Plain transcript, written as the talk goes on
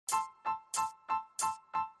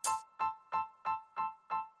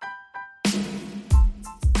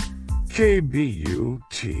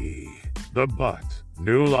KBUT, The Butt,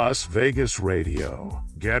 New Las Vegas Radio.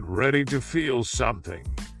 Get ready to feel something.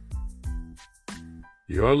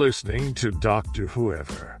 You're listening to Dr.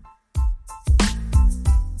 Whoever.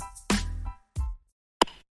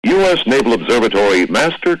 U.S. Naval Observatory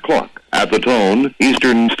Master Clock at the tone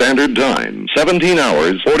Eastern Standard Time, 17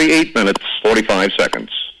 hours, 48 minutes, 45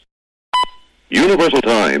 seconds. Universal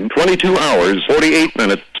Time, 22 hours, 48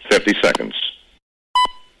 minutes, 50 seconds.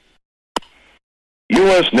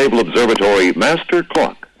 U.S. Naval Observatory Master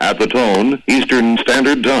Clock at the tone Eastern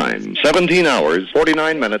Standard Time, 17 hours,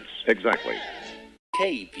 49 minutes exactly.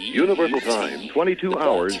 KBUT. Universal Time, 22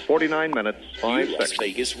 hours, 49 minutes, 5 Las seconds.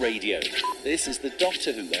 Vegas Radio. This is the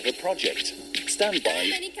Doctor Whoever project. Stand by.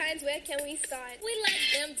 Many kinds, where can we start? We like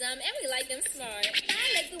them dumb and we like them smart.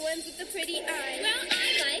 I like the ones with the pretty eyes. Well,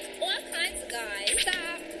 I like all kinds of guys.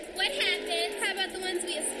 Stop. What happened? How about the ones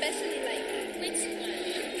we especially like? Which ones?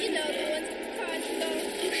 You know, the ones with the cards go.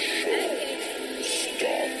 Okay.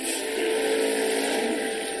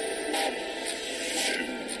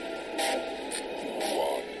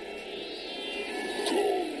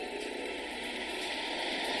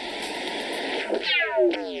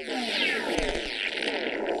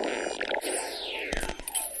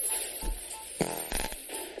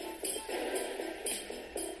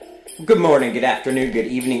 Good morning, good afternoon, good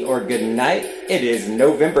evening, or good night. It is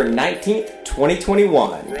November 19th,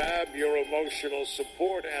 2021. Grab your emotional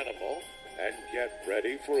support animal and get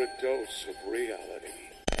ready for a dose of reality.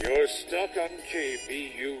 You're stuck on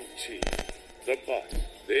KBUT, The Butt.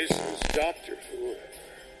 This is Dr. Whoever.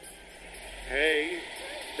 Hey,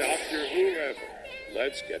 Dr. Whoever,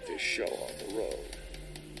 let's get this show on the road.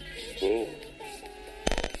 Boom.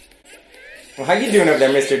 Well, how you doing over there,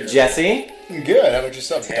 Mr. Jesse? Good. How about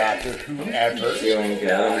yourself, Doctor Whoever? Doing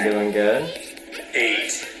good, I'm doing good.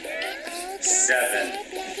 8, 7,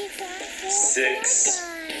 6,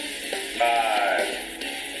 5,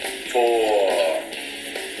 4,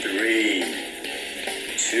 3,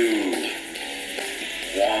 2,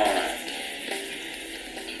 1.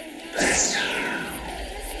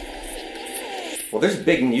 Well, there's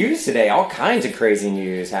big news today. All kinds of crazy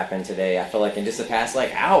news happened today. I feel like in just the past,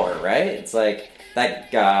 hour, right? It's like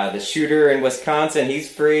that the shooter in Wisconsin,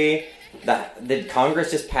 he's free. Did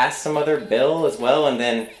Congress just pass some other bill as well? And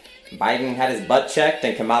then Biden had his butt checked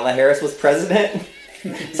and Kamala Harris was president?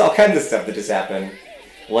 It's all kinds of stuff that just happened.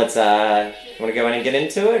 Let's, you want to go in and get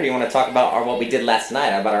into it? Or do you want to talk about what we did last night,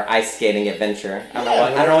 about our ice skating adventure? I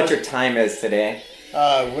don't know what your time is today.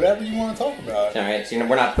 Whatever you want to talk about. All right, so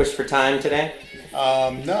we're not pushed for time today?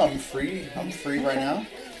 No, I'm free. I'm free right now.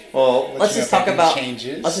 Well, let's just talk about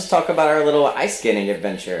our little ice skating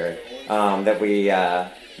adventure that we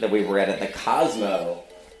were at the Cosmo.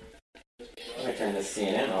 Let me turn this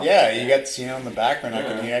CNN off. Yeah, you got CNN on the background. I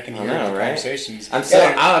can hear the right? conversations.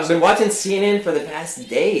 I've been watching CNN for the past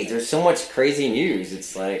days. There's so much crazy news.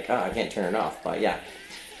 It's like, I can't turn it off. But yeah.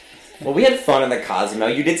 Well, we had fun in the Cosmo.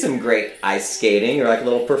 You did some great ice skating. You're like a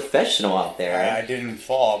little professional out there. I didn't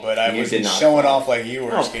fall, but I wasn't showing off like you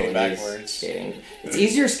were skating backwards. It's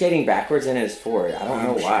easier skating backwards than it is forward. I don't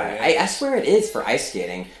know why. Sure, yeah. I swear it is for ice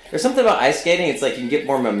skating. There's something about ice skating. It's like you can get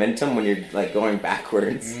more momentum when you're like going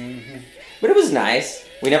backwards. Mm-hmm. But it was nice.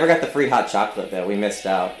 We never got the free hot chocolate though. We missed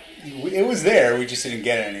out. It was there. We just didn't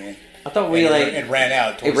get any. I thought it ran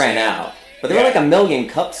out. It ran out. But there were like a million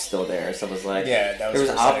cups still there, so it was like... Yeah, that was...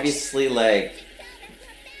 There was obviously like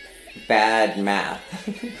bad math.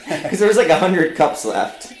 Because there was like 100 cups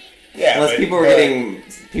left. Yeah, unless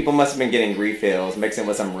people must have been getting refills, mixing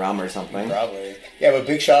with some rum or something. Probably. Yeah, but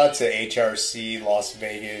big shout out to HRC, Las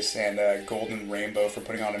Vegas, and Golden Rainbow for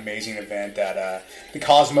putting on an amazing event at the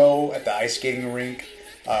Cosmo at the ice skating rink,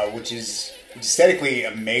 which is aesthetically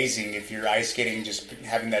amazing if you're ice skating, just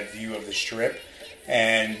having that view of the Strip.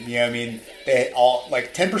 And, they all,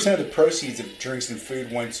 10% of the proceeds of drinks and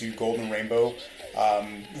food went to Golden Rainbow,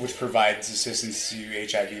 which provides assistance to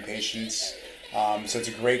HIV patients. So it's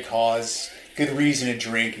a great cause, good reason to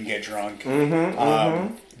drink and get drunk.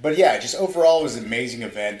 But yeah, just overall it was an amazing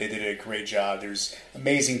event. They did a great job. There's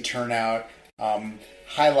amazing turnout.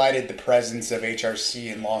 Highlighted the presence of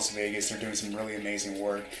HRC in Las Vegas. They're doing some really amazing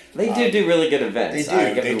work. They do really good events.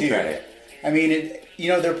 They do. Credit. I mean,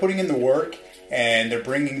 they're putting in the work. And they're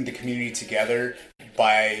bringing the community together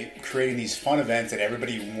by creating these fun events that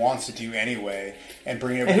everybody wants to do anyway, and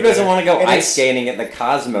bringing everybody. And who doesn't want to go ice skating at the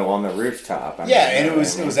Cosmo on the rooftop? And it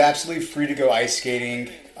was absolutely free to go ice skating.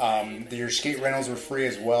 Your skate rentals were free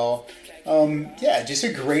as well. Just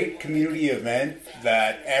a great community event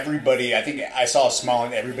that everybody. I think I saw a smile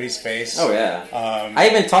on everybody's face. Oh yeah. I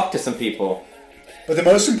even talked to some people. But the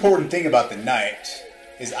most important thing about the night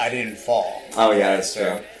is I didn't fall. Oh yeah, that's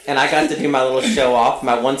true. And I got to do my little show off,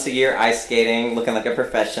 my once a year ice skating, looking like a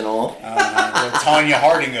professional. Little Tanya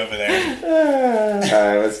Harding over there.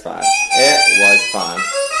 It was fun. It was fun.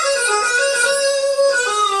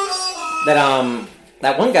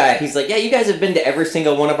 That one guy, he's like, yeah, you guys have been to every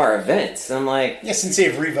single one of our events. And I'm like... Yeah, since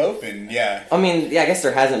they've reopened, yeah. I mean, yeah, I guess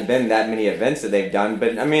there hasn't been that many events that they've done,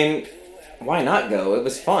 but I mean, why not go? It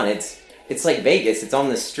was fun. It's like Vegas. It's on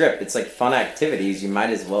the Strip. It's like fun activities. You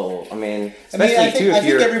might as well. I mean, especially I think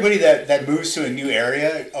you're... everybody that moves to a new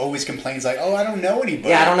area always complains like, "Oh, I don't know anybody."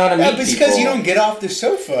 Yeah, I don't know how to meet people. It's people. because you don't get off the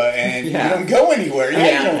sofa and you don't go anywhere.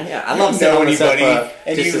 I love sitting on the sofa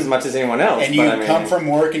just as much as anyone else. And you come from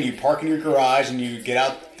work and you park in your garage and you get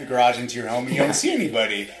out the garage into your home and you don't see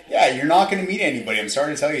anybody. Yeah, you're not going to meet anybody. I'm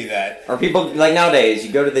sorry to tell you that. Or people, like nowadays,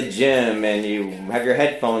 you go to the gym and you have your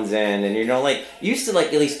headphones in and you know, like, you used to like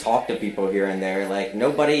at least talk to people here and there. Like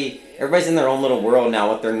everybody's in their own little world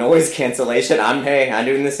now with their noise cancellation. I'm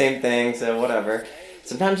doing the same thing, so whatever.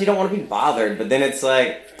 Sometimes you don't want to be bothered, but then it's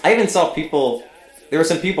like, I even saw people, there were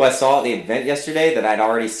some people I saw at the event yesterday that I'd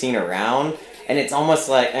already seen around, and it's almost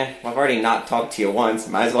like, I've already not talked to you once,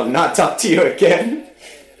 might as well not talk to you again.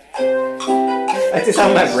 That's just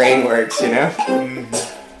how my brain works, you know?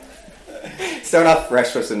 Start off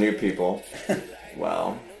fresh with some new people.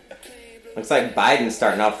 Well, looks like Biden's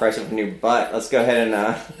starting off fresh with a new butt. Let's go ahead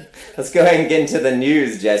and get into the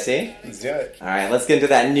news, Jesse. Let's do it. All right, let's get into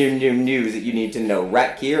that new news that you need to know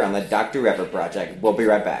right here on the Dr. Revver Project. We'll be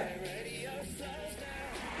right back.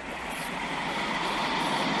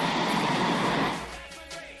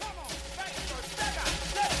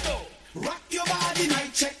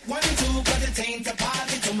 Check 1, 2, but it ain't a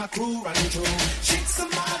party till my crew run through. Shake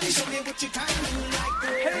somebody, show me what you can do. Like,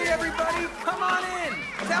 hey everybody, come on in.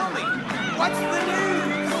 Tell me, what's the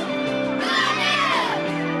news?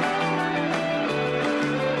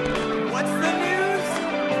 What's the news?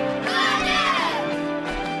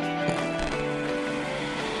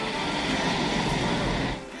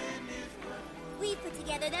 We put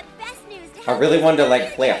together the best news. I really wanted to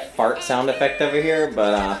like play a fart sound effect over here,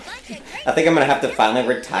 but I think I'm gonna have to finally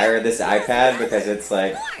retire this iPad because it's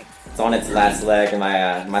on its last leg, and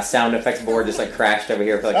my sound effects board just like crashed over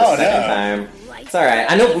here for like the second time. It's all right.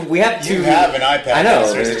 I know we have two. You have an iPad. I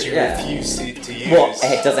know that you refuse to use. Well,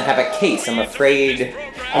 it doesn't have a case. I'm afraid.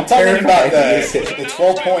 I'm talking about the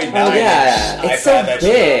 12.9. Oh yeah, it's so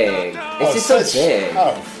big. It's just so big.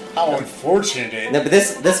 Oh. How unfortunate. No, but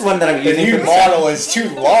this one that I'm using the new model is too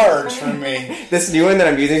large for me. This new one that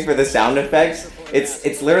I'm using for the sound effects,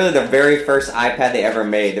 it's literally the very first iPad they ever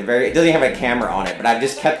made. It doesn't even have a camera on it, but I've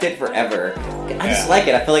just kept it forever. I just like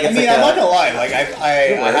it. I feel like it's I'm not gonna lie. Like I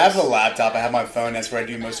have a laptop. I have my phone. That's where I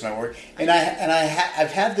do most of my work. And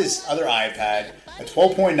I've had this other iPad, a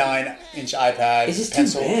 12.9-inch iPad. It's just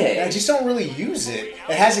pencil, too big. and I just don't really use it.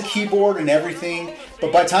 It has a keyboard and everything.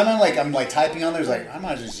 But by the time I'm typing on there, it's like I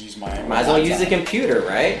might just use my. Might as well use the computer,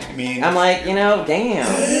 right? I mean, I'm like, damn.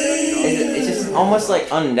 It's just almost like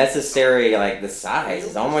unnecessary. Like the size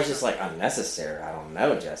is almost just like unnecessary. I don't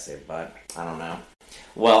know, Jesse, but I don't know.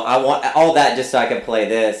 Well, I want all that just so I can play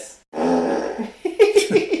this. Yeah.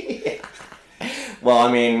 Well,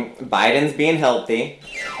 I mean, Biden's being healthy.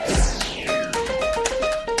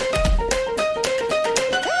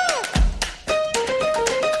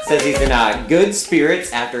 Says he's in good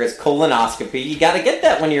spirits after his colonoscopy. You gotta get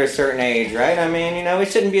that when you're a certain age, right? I mean,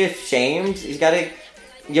 it shouldn't be ashamed.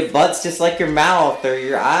 Your butt's just like your mouth or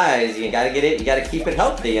your eyes. You gotta get it. You gotta keep it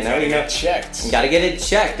healthy. You gotta get it checked. You gotta get it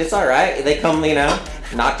checked. It's all right. They come, knocking.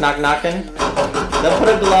 They'll put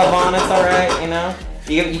a glove on. It's all right.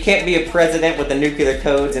 You can't be a president with the nuclear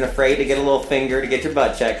codes and afraid to get a little finger to get your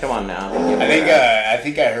butt checked. Come on now. I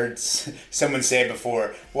think I heard someone say it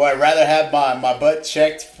before. Well, I'd rather have my butt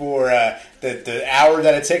checked for the hour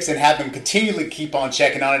that it takes and have them continually keep on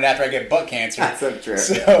checking on it after I get butt cancer. That's so true.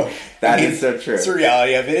 So that is so true. It's the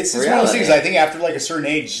reality of it. It's one of those things. I think after like a certain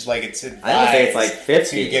age, like it's advised I would say it's like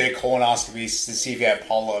 50 to get a colonoscopy to see if you have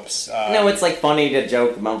polyps. No, it's like funny to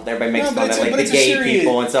joke about. Everybody makes fun of like the gay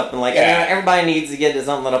people and stuff, and like everybody needs to get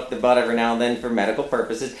something up the butt every now and then for medical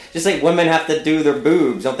purposes. Just like women have to do their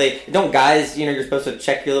boobs, don't they? Don't guys? You're supposed to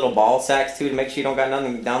check your little ball sacks too to make sure you don't got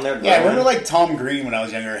nothing down there. Yeah, I remember like Tom Green when I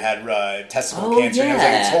was younger had testicle cancer. Yeah. And it was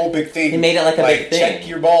like this whole big thing. He made it like a big thing. Check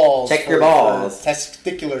your balls. Check your balls. For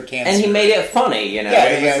testicular cancer. And he made it funny, Yeah,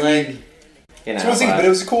 it was but it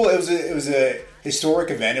was cool. It was a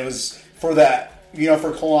historic event. It was for that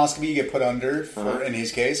for colonoscopy, you get put under, in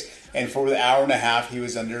his case. And for the hour and a half, he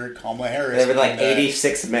was under Kamala Harris. They were like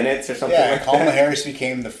 86 minutes or something like Kamala that. Harris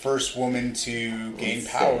became the first woman to gain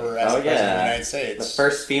power as the president of the United States. The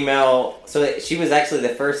first female... So she was actually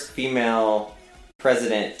the first female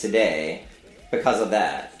president today because of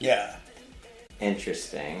that. Yeah.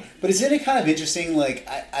 Interesting. But isn't it kind of interesting, like,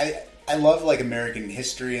 I love, like, American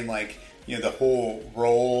history and, like, the whole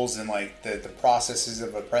roles and, like, the processes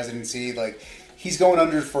of a presidency. Like, he's going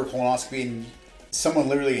under for colonoscopy and someone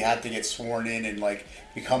literally had to get sworn in and, like,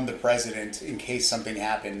 become the president in case something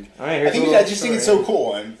happened. I just think it's so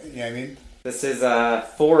cool. And, you know what I mean? This is,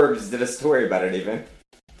 Forbes did a story about it, even.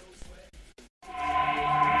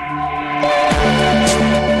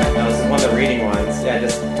 No, this is one of the reading ones. Yeah,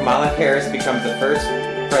 just Kamala Harris becomes the first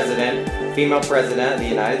female president of the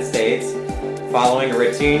United States, following a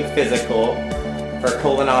routine physical for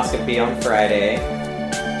colonoscopy on Friday.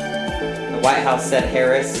 The White House said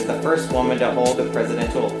Harris is the first woman to hold the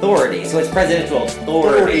presidential authority. So it's presidential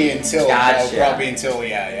authority. Until, gotcha. Probably until,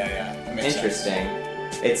 yeah. Interesting.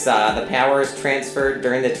 It's the power is transferred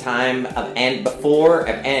during the time of before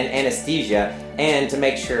anesthesia, and to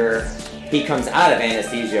make sure he comes out of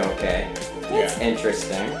anesthesia okay. That's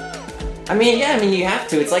interesting. I mean, you have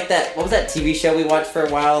to. It's like that. What was that TV show we watched for a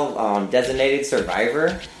while? Designated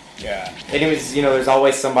Survivor. Yeah. And it was, there's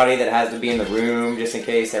always somebody that has to be in the room just in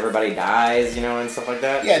case everybody dies, and stuff like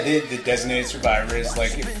that. Yeah, the designated survivor is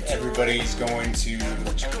like if everybody's going to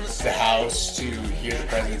the house to hear the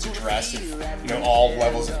president's address, all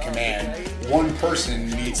levels of command, one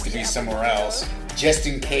person needs to be somewhere else just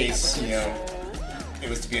in case, it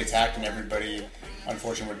was to be attacked and everybody,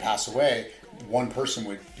 unfortunately, would pass away. One person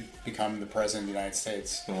would become the president of the United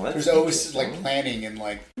States. Well, there's always like planning and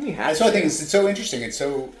like. That's why I think it's so interesting. It's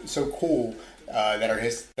so cool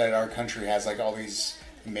that our country has like all these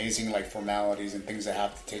amazing like formalities and things that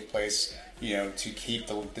have to take place. To keep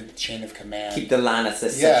the chain of command, keep the line of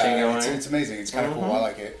succession going. It's amazing. It's kind of cool. I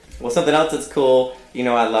like it. Well, something else that's cool.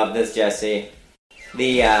 I love this, Jesse.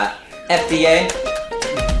 The FDA.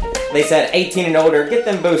 They said 18 and older, get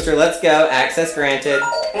them booster, let's go, access granted.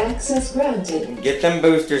 Access granted. Get them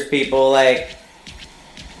boosters, people,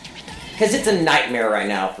 because it's a nightmare right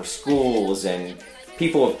now for schools and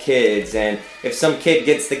people with kids, and if some kid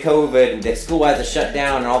gets the COVID, and the school has to shut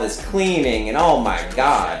down and all this cleaning, and oh my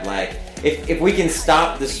god, if we can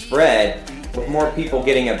stop the spread with more people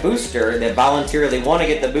getting a booster that voluntarily want to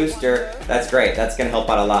get the booster, that's great, that's going to help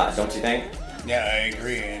out a lot, don't you think? Yeah, I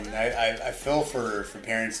agree, and I feel for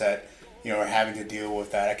parents that are having to deal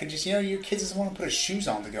with that. I could just your kids just want to put his shoes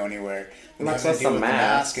on to go anywhere. And not deal with the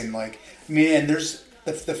mask and and there's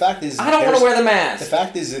the fact is I don't want to wear the mask. The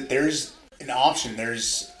fact is that there's an option.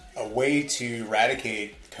 There's a way to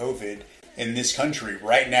eradicate COVID in this country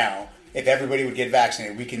right now. If everybody would get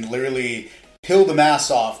vaccinated, we can literally peel the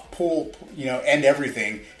masks off, end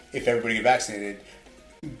everything if everybody get vaccinated.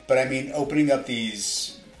 But opening up the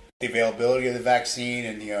availability of the vaccine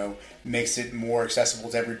and makes it more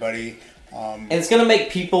accessible to everybody. And it's going to make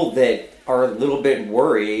people that are a little bit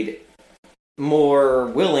worried more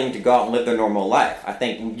willing to go out and live their normal life. I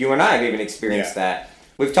think you and I have even experienced that.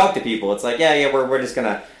 We've talked to people. It's like, we're just going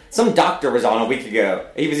to... Some doctor was on a week ago.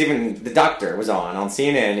 The doctor was on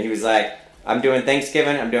CNN. He was like, I'm doing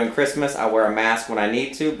Thanksgiving, I'm doing Christmas, I wear a mask when I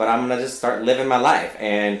need to, but I'm going to just start living my life.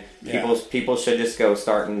 And people should just go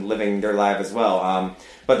start and living their life as well.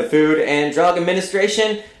 But the Food and Drug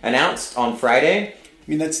Administration announced on Friday...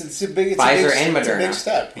 it's a big... Pfizer and Moderna. It's a big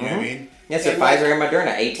step, you know what I mean? Yes, so Pfizer and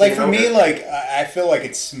Moderna, 18 for me, I feel like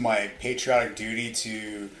it's my patriotic duty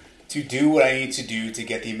to do what I need to do to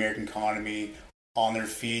get the American economy on their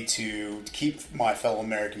feet, to keep my fellow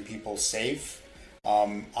American people safe.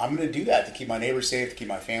 I'm going to do that to keep my neighbors safe, to keep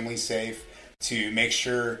my family safe, to make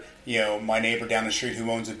sure, my neighbor down the street who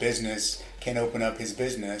owns a business can open up his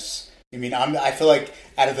business. I feel like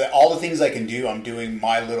out of all the things I can do, I'm doing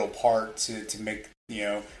my little part to make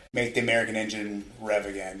the American engine rev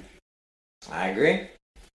again. I agree.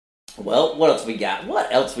 Well, what else we got?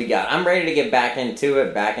 I'm ready to get back into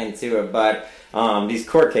it, but these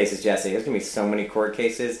court cases, Jesse, there's going to be so many court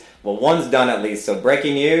cases. Well, one's done at least, so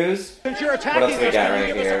breaking news. Since you're attacking what else we got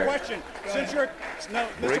right here? Mr.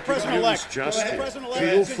 President-elect,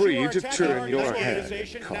 feel free to turn your head.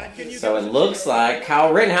 So it looks like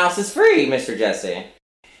Kyle Rittenhouse is free, Mr. Jesse.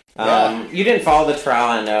 You didn't follow the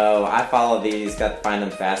trial, I know. I follow these, got to find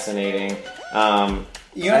them fascinating. And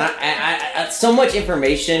so much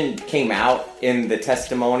information came out in the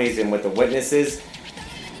testimonies and with the witnesses,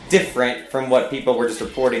 different from what people were just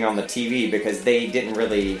reporting on the TV because they didn't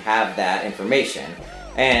really have that information.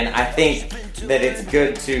 And I think that it's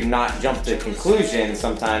good to not jump to conclusions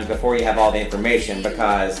sometimes before you have all the information,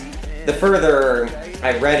 because the further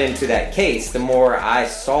I read into that case, the more I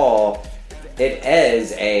saw it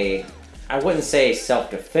as I wouldn't say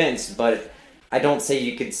self-defense, but I don't say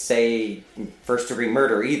you could say first-degree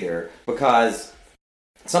murder either, because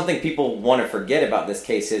something people want to forget about this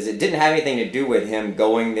case is it didn't have anything to do with him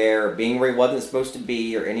going there, being where he wasn't supposed to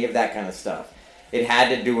be, or any of that kind of stuff. It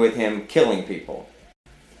had to do with him killing people.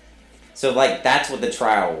 So, like, that's what the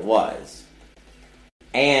trial was.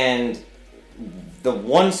 And the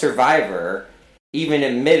one survivor even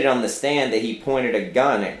admitted on the stand that he pointed a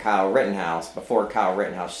gun at Kyle Rittenhouse before Kyle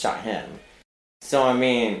Rittenhouse shot him. So, I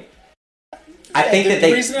mean, I think that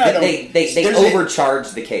they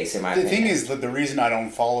overcharged the case, in my opinion. The thing is, the reason I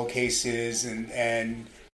don't follow cases and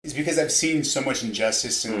is because I've seen so much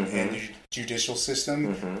injustice in the judicial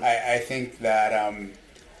system. I think that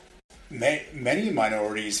many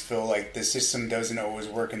minorities feel like the system doesn't always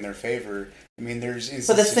work in their favor. I mean, there's instances,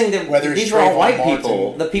 but that's the thing, that these were all white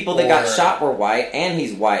people. The people that got shot were white, and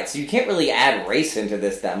he's white, so you can't really add race into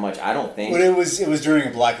this that much, I don't think. But it was during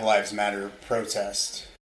a Black Lives Matter protest.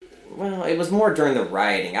 Well, it was more during the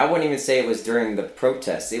rioting. I wouldn't even say it was during the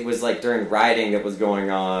protests. It was like during rioting that was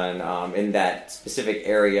going on in that specific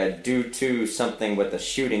area due to something with the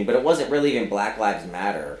shooting. But it wasn't really even Black Lives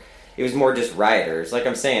Matter. It was more just rioters. Like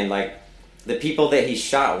I'm saying, like the people that he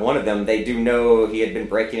shot, one of them, they do know he had been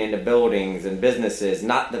breaking into buildings and businesses.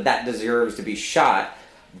 Not that that deserves to be shot,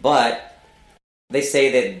 but they say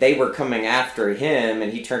that they were coming after him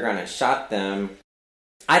and he turned around and shot them.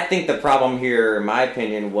 I think the problem here, in my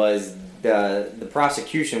opinion, was the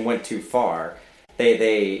prosecution went too far.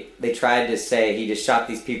 They tried to say he just shot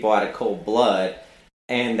these people out of cold blood,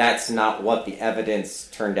 and that's not what the evidence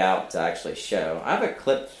turned out to actually show. I have a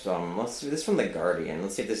clip from, let's see, this is from The Guardian.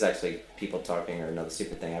 Let's see if this is actually people talking or another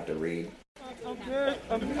stupid thing I have to read.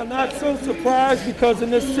 I'm not so surprised because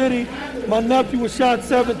in this city, my nephew was shot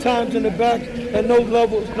 7 times in the back and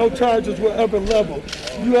no charges were ever leveled.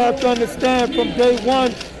 You have to understand from day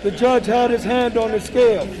one, the judge had his hand on the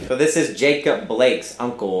scale. So this is Jacob Blake's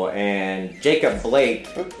uncle, and Jacob Blake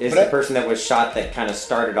is the person that was shot that kind of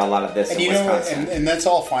started a lot of this in Wisconsin. And that's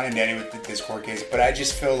all fine and dandy with this court case, but I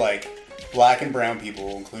just feel like black and brown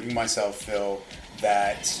people, including myself, feel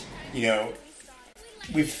that, you know,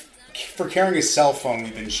 for carrying a cell phone,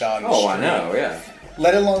 we've been shot in the street. I know, yeah.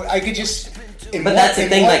 Let alone, I could just... But that's the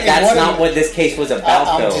thing, like, that's not what this case was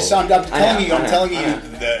about, though. I'm telling you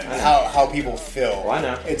how people feel. Well, I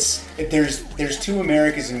know. There's 2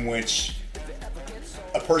 Americas in which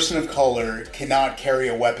a person of color cannot carry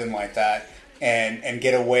a weapon like that and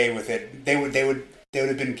get away with it. They would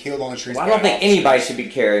have been killed on the streets. Well, I don't think anybody should be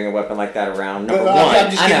carrying a weapon like that around. Number one, I'm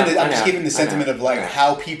just giving the sentiment of like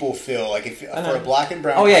how people feel. Like if for a black and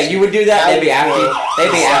brown. Oh yeah, you would do that. They'd be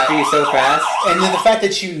after you so fast. And then the fact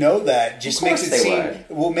that you know that just makes it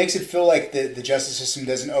seem makes it feel like the justice system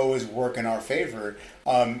doesn't always work in our favor.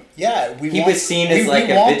 He was seen as like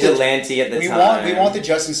a vigilante at the time. We want the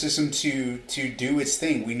justice system to do its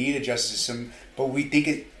thing. We need a justice system, but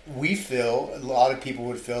we feel a lot of people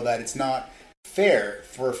would feel that it's not fair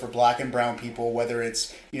for black and brown people, whether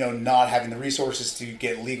it's, you know, not having the resources to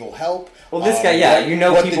get legal help. Well, this guy,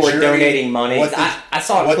 people are donating money. I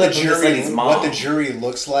saw a clip of this lady's mom. What the jury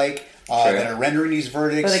looks like that are rendering these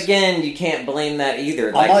verdicts. But again, you can't blame that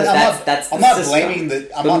either. I'm not blaming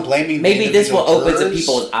the maybe this will open some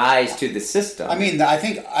people's eyes to the system. I mean, I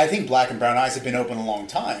think black and brown eyes have been open a long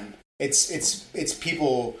time. It's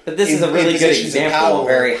people. But this is a really good example of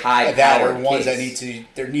very high power ones that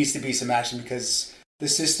there needs to be some action because the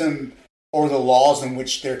system or the laws in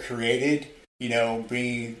which they're created, you know,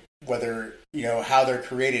 how they're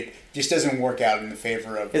created, just doesn't work out in the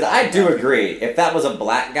favor of. Because I do agree, if that was a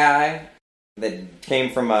black guy that came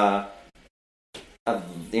from a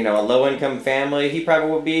low income family, he probably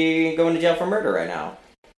would be going to jail for murder right now.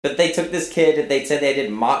 But they took this kid. They said they did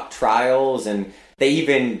mock trials and. They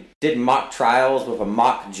even did mock trials with a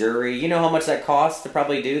mock jury. You know how much that costs to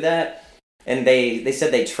probably do that? And they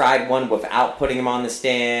said they tried one without putting him on the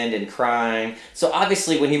stand and crying. So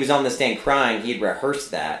obviously when he was on the stand crying, he'd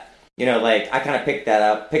rehearsed that. You know, like I kind of picked that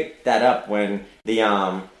up when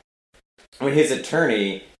when his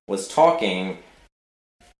attorney was talking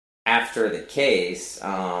after the case.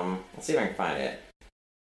 Let's see if I can find it.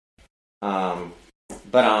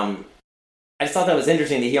 I just thought that was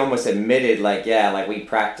interesting that he almost admitted, we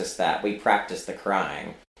practiced that. We practiced the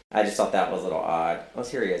crying. I just thought that was a little odd.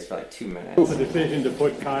 Let's hear he is for like 2 minutes. The decision to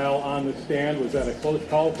put Kyle on the stand, was that a close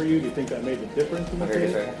call for you? Do you think that made a difference in the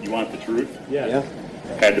case? You want the truth? Yeah.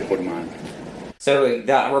 Had to put him on. So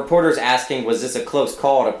the reporter's asking, was this a close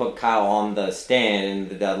call to put Kyle on the stand?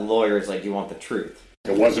 And the lawyer's like, you want the truth.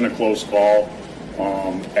 It wasn't a close call.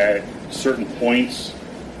 At certain points,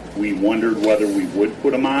 we wondered whether we would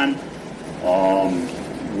put him on.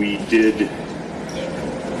 We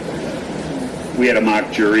had a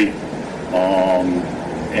mock jury,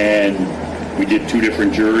 and we did 2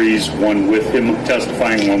 different juries, one with him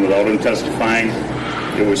testifying, one without him testifying.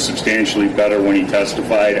 It was substantially better when he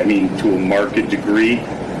testified, to a marked degree.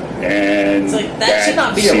 And it's like, that should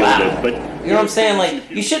not be allowed. But you know what I'm saying?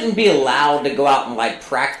 Like, you shouldn't be allowed to go out and, like,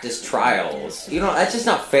 practice trials. That's just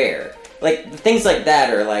not fair. Like, things like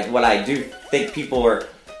that are, like, what I do think people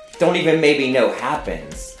don't even maybe know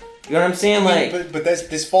happens. You know what I'm saying? Like, but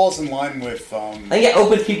this falls in line with. I think it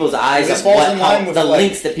opens people's eyes. This falls in line with the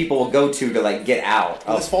links that people will go to like get out.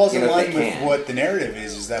 This falls in line with what the narrative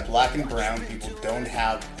is that black and brown people don't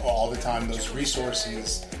have all the time those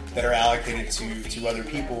resources that are allocated to other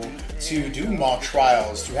people to do mock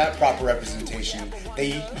trials, to have proper representation.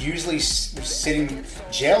 They usually sit in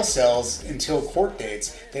jail cells until court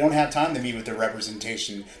dates. They don't have time to meet with their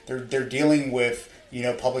representation. They're dealing with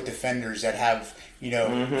public defenders that have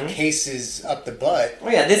cases up the butt. Oh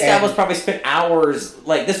yeah, this guy was probably spent hours,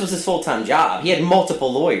 like, this was his full-time job. He had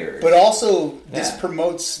multiple lawyers. But also,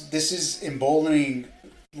 this is emboldening,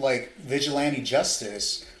 like, vigilante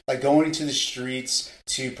justice, like going into the streets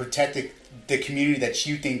to protect the community that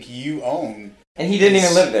you think you own. And he didn't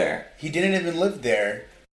even live there. He didn't even live there.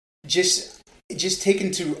 Just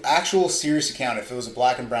taken to actual serious account, if it was a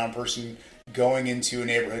black and brown person going into a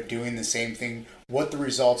neighborhood doing the same thing, what the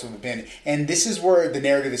results would have been. And this is where the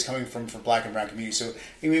narrative is coming from for black and brown communities. So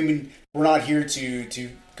we're not here to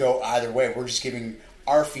go either way. We're just giving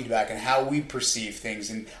our feedback on how we perceive things.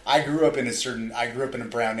 And I grew up in a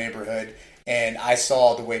brown neighborhood, and I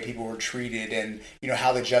saw the way people were treated, and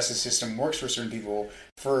how the justice system works for certain people.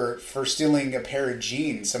 For stealing a pair of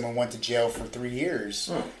jeans, someone went to jail for 3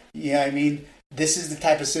 years. This is the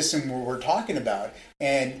type of system we're talking about.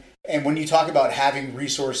 And when you talk about having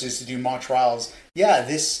resources to do mock trials,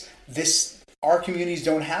 our communities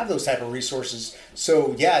don't have those type of resources.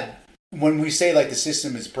 So when we say like the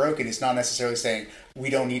system is broken, it's not necessarily saying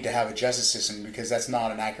we don't need to have a justice system, because that's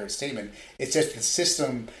not an accurate statement. It's just the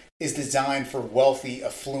system is designed for wealthy,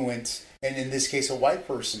 affluent, and in this case, a white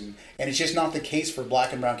person. And it's just not the case for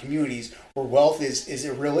black and brown communities where wealth is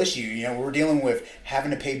a real issue. We're dealing with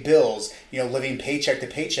having to pay bills, living paycheck to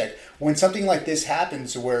paycheck. When something like this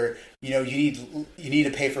happens where, you need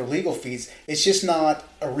to pay for legal fees, it's just not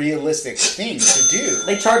a realistic thing to do.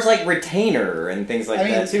 They charge like retainer and things like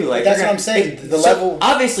that too. Like, that's what I'm saying. The level.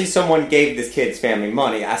 Obviously, someone gave this kid's family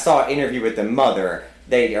money. I saw an interview with the mother.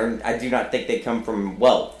 I do not think they come from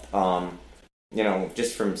wealth.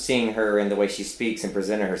 Just from seeing her and the way she speaks and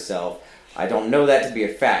presented herself, I don't know that to be a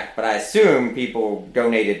fact, but I assume people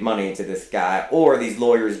donated money to this guy, or these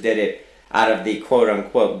lawyers did it out of the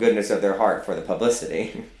quote-unquote goodness of their heart for the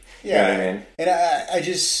publicity. You know what I mean? And I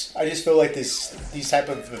just feel like these type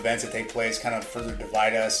of events that take place kind of further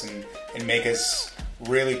divide us and make us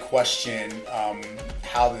really question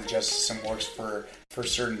how the justice system works for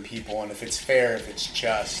certain people, and if it's fair, if it's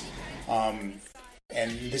just. And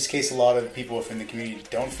in this case, a lot of people within the community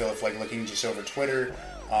don't feel, if like looking just over Twitter,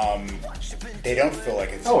 they don't feel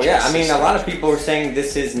like it's. Oh yeah, a lot of people are saying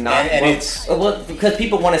this is not. Because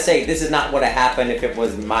people want to say this is not what would happen if it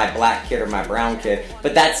was my black kid or my brown kid,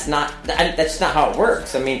 but that's not how it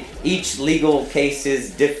works. Each legal case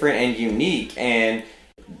is different and unique, and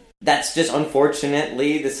that's just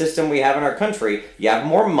unfortunately the system we have in our country. You have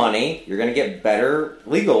more money, you're going to get better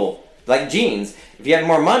legal. Like jeans. If you have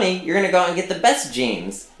more money, you're going to go out and get the best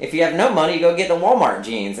jeans. If you have no money, you go get the Walmart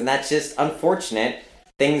jeans. And that's just unfortunate.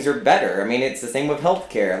 Things are better. It's the same with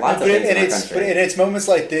healthcare. Lots of things in our country. And it's moments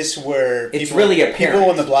like this where it's really apparent. People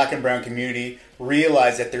in the black and brown community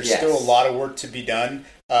realize that there's still a lot of work to be done.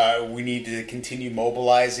 We need to continue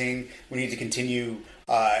mobilizing. We need to continue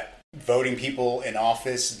voting people in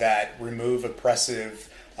office that remove oppressive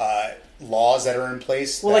laws that are in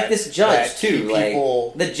place. Well, like this judge too.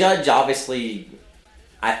 The judge, obviously,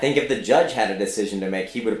 I think if the judge had a decision to make,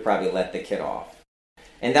 he would have probably let the kid off,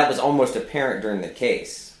 and that was almost apparent during the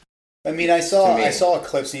case. I saw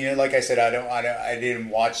clips. Like I said, I didn't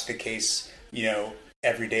watch the case.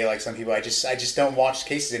 Every day like some people. I just don't watch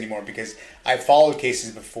cases anymore because I followed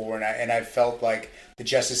cases before, and I felt like the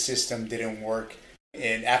justice system didn't work.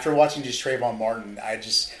 And after watching just Trayvon Martin,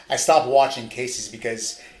 I stopped watching cases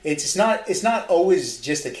because it's not always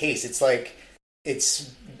just a case. It's like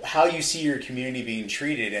it's how you see your community being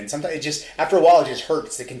treated, and sometimes after a while it just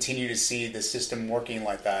hurts to continue to see the system working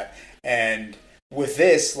like that. And with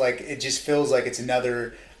this, like, it just feels like it's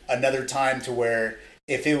another time to where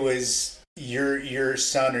if it was your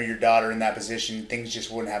son or your daughter in that position, things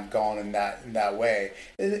just wouldn't have gone in that way.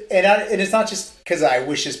 And it's not just because I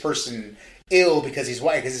wish this person ill because he's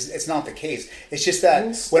white, because it's not the case. It's just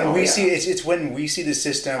that when we see the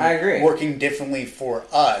system working differently for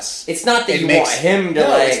us. It's not that you want him to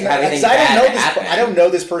have anything bad happen. I don't know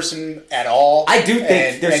this person at all. I do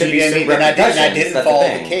think there should be some repercussions. I didn't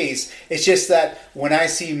follow the case. It's just that when I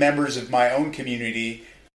see members of my own community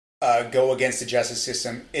go against the justice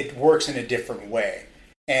system, it works in a different way.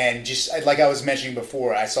 And just like I was mentioning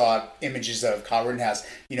before, I saw images of Kyle Rittenhouse,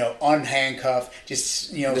 unhandcuffed,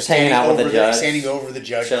 just hanging out with the judge, standing over the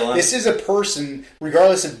judge. Chilling. This is a person,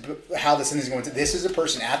 regardless of how the sentence is going to. This is a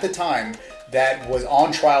person at the time that was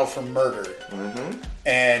on trial for murder,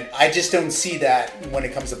 and I just don't see that when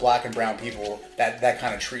it comes to black and brown people, that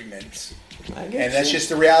kind of treatment. And that's just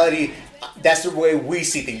the reality. That's the way we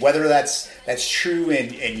see things. Whether that's true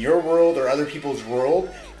in your world or other people's world.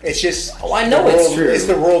 It's just I know it's true. It's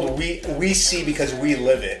the world we see because we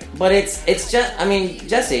live it. But it's just, I mean,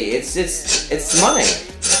 Jesse, it's money.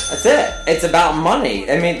 That's it. It's about money.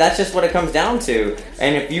 I mean, that's just what it comes down to.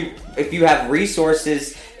 And if you have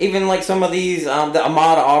resources, even like some of these, the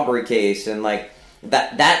Ahmaud Arbery case, and like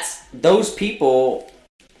that's those people.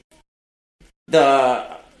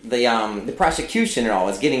 The prosecution and all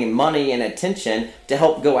is getting money and attention to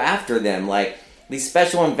help go after them, like. These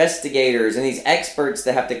special investigators and these experts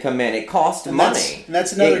that have to come in, it costs money.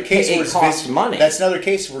 That's another case where it costs money. That's another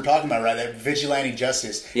case we're talking about, right? That vigilante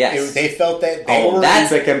justice. Yes. They felt that they were...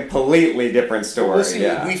 that's a completely different story.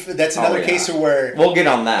 That's another case where... We'll get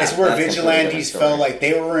on that. It's where vigilantes felt like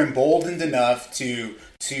they were emboldened enough to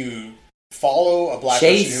follow a black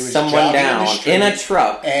person who was someone down in a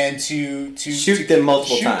truck and to shoot them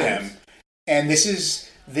multiple times. Them. And this is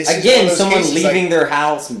someone leaving their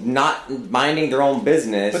house, not minding their own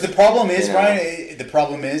business. But the problem is, Brian,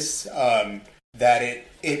 that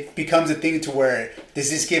it becomes a thing to where does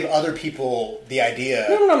this give other people the idea?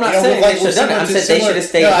 No, I'm not saying they should have done it. I'm saying they should have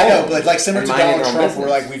stayed home. I know, but like similar to Donald Trump, where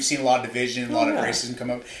like we've seen a lot of division, a lot of racism come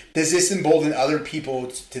up. Does this embolden other people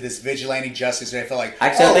to this vigilante justice? And I feel like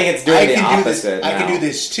actually, I think it's doing the opposite. I can do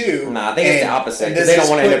this too. No, I think it's the opposite because they don't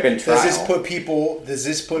want to end up in trial. Does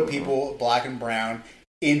this put people, black and brown,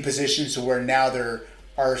 in positions to where now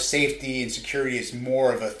our safety and security is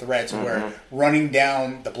more of a threat to where running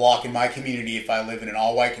down the block in my community, if I live in an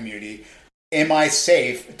all-white community, am I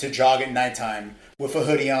safe to jog at nighttime with a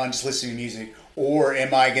hoodie on just listening to music, or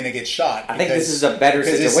am I going to get shot? I think this is a better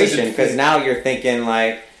situation because now you're thinking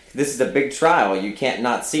like, this is a big trial. You can't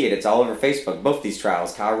not see it. It's all over Facebook. Both these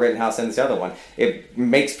trials, Kyle Rittenhouse and this other one. It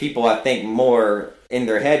makes people, I think, more in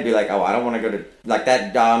their head be like, oh, I don't want to go to... Like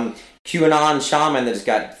that QAnon shaman that just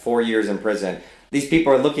got 4 years in prison. These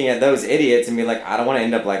people are looking at those idiots and be like, I don't want to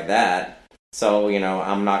end up like that. So,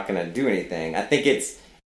 I'm not going to do anything. I think it's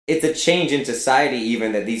a change in society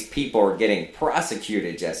even that these people are getting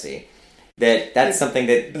prosecuted, Jesse. That's something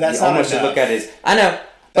that you almost should look at as... I know.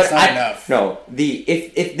 But that's not enough. No,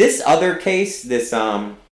 if this other case, this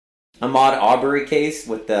Ahmaud Arbery case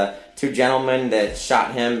with the two gentlemen that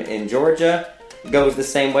shot him in Georgia, goes the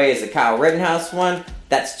same way as the Kyle Rittenhouse one,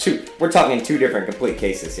 that's two. We're talking two different complete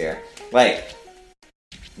cases here. Like,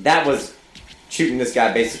 that was shooting this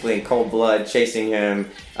guy basically in cold blood, chasing him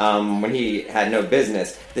when he had no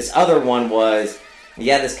business. This other one was...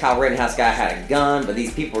 Yeah, this Kyle Rittenhouse guy had a gun, but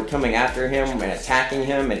these people were coming after him and attacking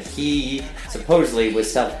him, and he supposedly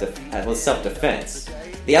was self-defense.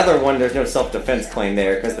 The other one, there's no self-defense claim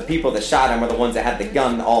there, because the people that shot him were the ones that had the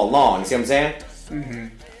gun all along. See what I'm saying? Mm-hmm.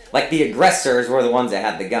 Like, the aggressors were the ones that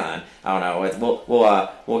had the gun. I don't know.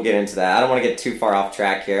 We'll get into that. I don't want to get too far off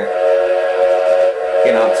track here.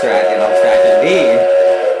 Get off track indeed.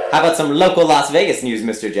 How about some local Las Vegas news,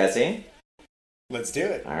 Mr. Jesse? Let's do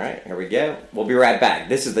it. All right, here we go. We'll be right back.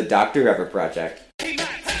 This is the Dr. Whoever Project.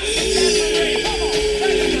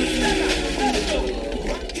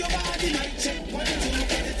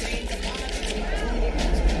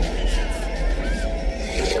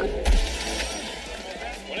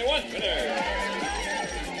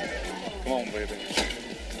 Come on, baby.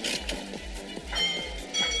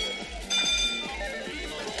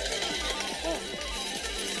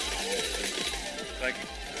 Thank you.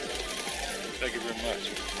 Thank you very much.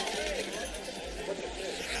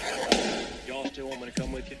 Y'all still want me to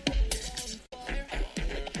come with you?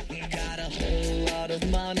 Got a whole lot of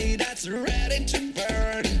money that's ready to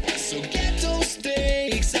burn. So get those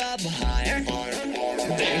stakes up higher.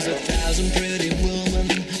 There's 1,000 pretty women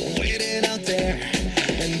waiting out there,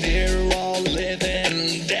 and they're all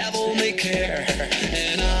living devil may care.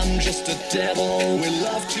 And I'm just a devil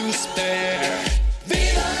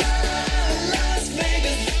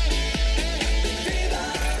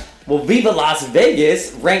Well, Viva Las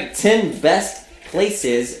Vegas ranked 10 best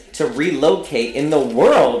places to relocate in the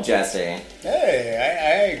world, Jesse. Hey,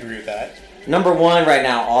 I agree with that. Number 1 right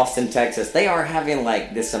now, Austin, Texas. They are having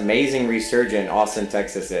like this amazing resurgence. Austin,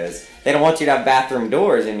 Texas is. They don't want you to have bathroom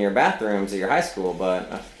doors in your bathrooms at your high school,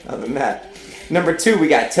 but other than that. Number 2, we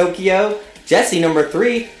got Tokyo. Jesse, number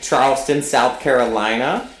 3, Charleston, South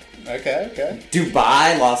Carolina. Okay.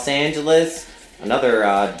 Dubai, Los Angeles. Another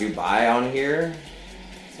Dubai on here.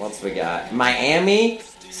 What else we got? Miami,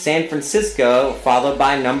 San Francisco, followed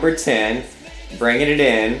by number 10, bringing it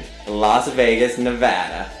in, Las Vegas,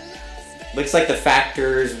 Nevada. Looks like the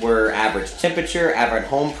factors were average temperature, average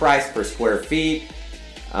home price per square feet,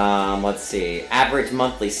 let's see, average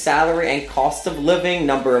monthly salary and cost of living,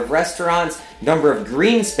 number of restaurants, number of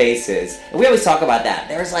green spaces. And we always talk about that.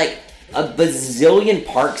 There's like a bazillion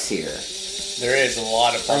parks here. There is a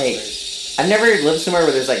lot of parks. I've never lived somewhere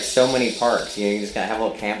where there's like so many parks. You know, you just gotta have a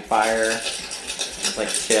little campfire, just like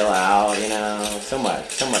chill out, you know. So much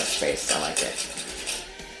space. I like it.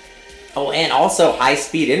 Oh, and also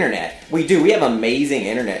high-speed internet. We have amazing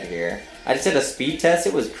internet here. I just did a speed test.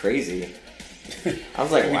 It was crazy. I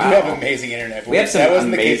was like, wow. We do have amazing internet. We have some that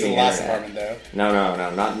wasn't amazing the case in the last internet. apartment, though.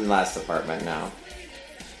 No, not in the last apartment, no.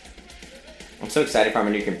 I'm so excited for my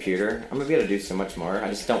new computer. I'm going to be able to do so much more. I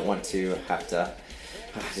just don't want to have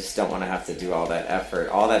to do all that effort.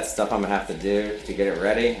 All that stuff I'm going to have to do to get it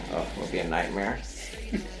ready. Oh, it will be a nightmare.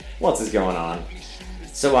 What else is going on?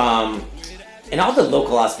 So, in all the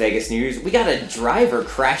local Las Vegas news, we got a driver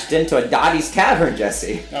crashed into a Dottie's Tavern,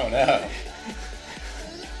 Jesse. Oh, no.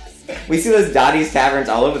 We see those Dottie's Taverns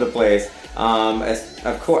all over the place.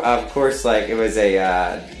 Of course, like, it was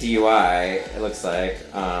a DUI, it looks like,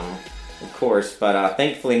 of course, but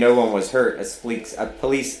thankfully no one was hurt, a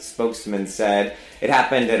police spokesman said. It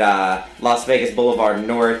happened at Las Vegas Boulevard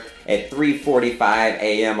North at 3:45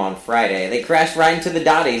 a.m. on Friday. They crashed right into the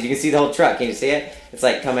Dottie's. You can see the whole truck. Can you see it? It's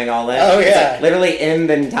like coming all in. Oh, yeah. It's like literally in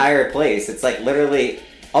the entire place. It's like literally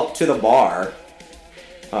up to the bar.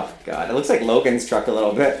 Oh, God. It looks like Logan's truck a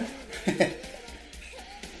little bit.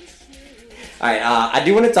 Alright, I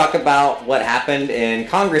do want to talk about what happened in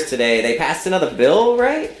Congress today. They passed another bill,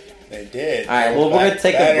 right? They did. Alright, well, we're going to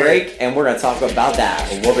take a break and we're going to talk about that.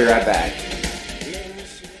 We'll be right back.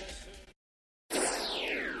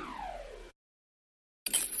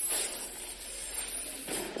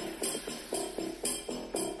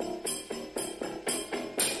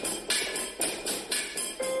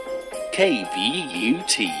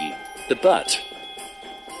 KVUT, The Butt.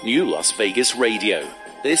 New Las Vegas Radio.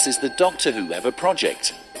 This is the Doctor Who Ever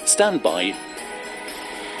Project. Stand by.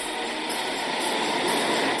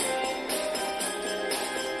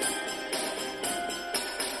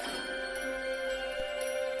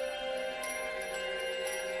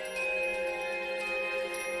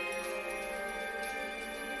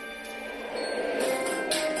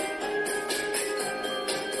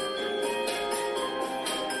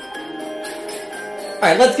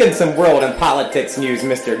 Alright, let's get some world and politics news,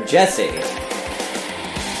 Mr. Jesse.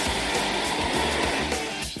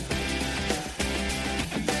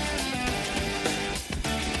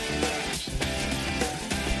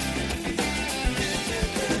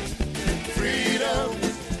 Freedom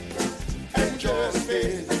and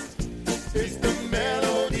justice is the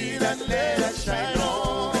melody that let us shine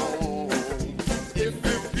on. If we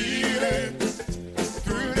feel it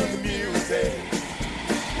through the music,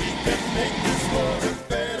 we can make this world a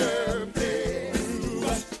better place.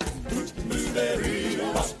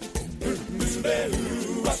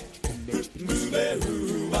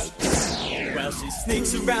 Well, she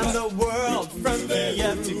sneaks around the world from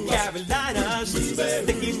Kiev to Carolina. She's a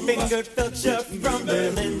sticky-fingered filcher from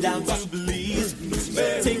Berlin down to Belize.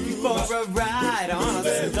 She'll take you for a ride on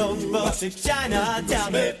a slow boat to China.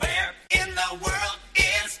 Tell me, where in the world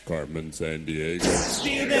is Carmen Sandiego?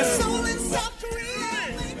 Steal their soul in South Korea?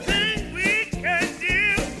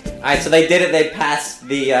 Alright, so they did it. They passed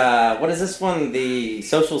the, what is this one? The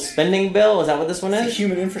social spending bill? Is that what this one is? The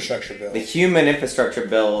human infrastructure bill. The human infrastructure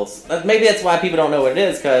bills. Maybe that's why people don't know what it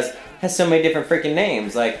is, because it has so many different freaking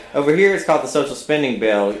names. Like, over here it's called the social spending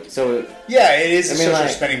bill. So yeah, it is a social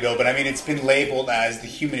spending bill, but I mean, it's been labeled as the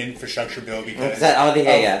human infrastructure bill because...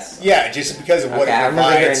 yes. Yeah, just because of what it provides. I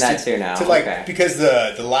remember hearing that too now. Because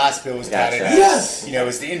the last bill was touted as, Yes! you know,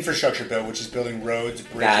 it's the infrastructure bill, which is building roads,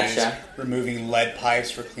 bridges, removing lead pipes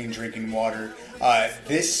for clean drinking water.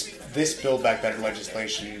 This Build Back Better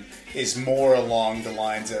legislation is more along the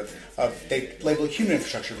lines of they label it human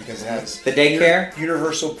infrastructure because it has... The daycare?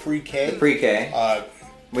 Universal pre-K. The pre-K.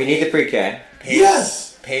 We need the pre-K.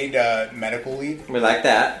 Paid medical leave. We like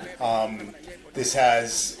that. This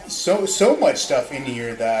has so much stuff in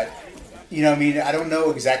here that You know, I mean, I don't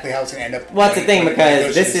know exactly how it's going to end up. Well, that's the thing,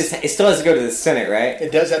 because it still has to go to the Senate, right?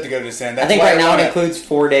 It does have to go to the Senate. I think right now it includes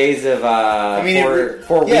 4 days of, 4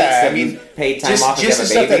 weeks of paid time off. Just the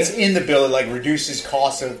stuff that's in the bill, it like reduces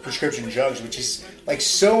costs of prescription drugs, which is like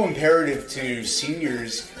so imperative to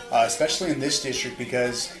seniors, especially in this district,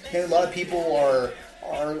 because a lot of people are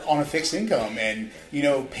on a fixed income, and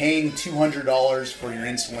paying $200 for your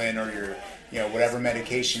insulin or your whatever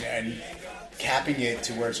medication and capping it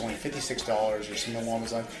to where it's only $56 or something along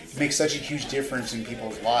those lines, it makes such a huge difference in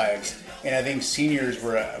people's lives. And I think seniors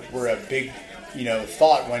were a big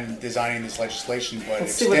thought when designing this legislation, but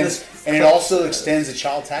it also extends the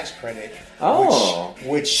child tax credit. Oh,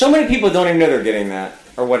 which so many people don't even know they're getting that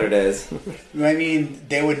or what it is. I mean,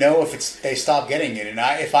 they would know if they stopped getting it, and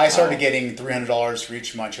if I started getting $300 for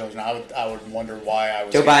each of my children, I would wonder why I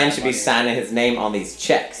was. Joe Biden should be signing his name on these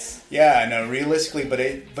checks. Yeah, no, realistically, but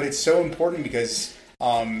it's so important because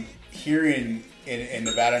here in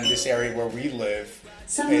Nevada, in this area where we live,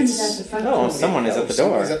 someone is at the front door. Oh, someone is at the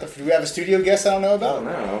door. Do we have a studio guest I don't know about?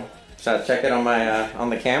 I don't know. Should I check it on my on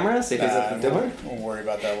the camera? See if he's at the door. We'll worry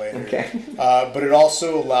about that later. Okay. But it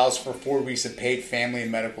also allows for 4 weeks of paid family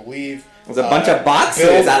and medical leave. There's a bunch of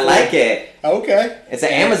boxes. I like it. Okay. It's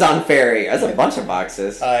an Amazon ferry. There's a bunch of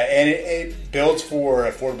boxes. And it builds for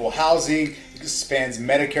affordable housing, expands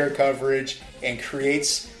Medicare coverage, and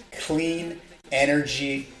creates clean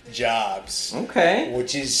energy jobs. Okay.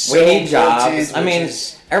 Which is so we need important, jobs. I mean,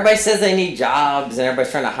 everybody says they need jobs, and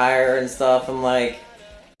everybody's trying to hire and stuff. I'm like,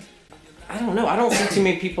 I don't know. I don't see too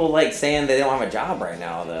many people like saying they don't have a job right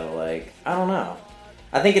now, though. Like, I don't know.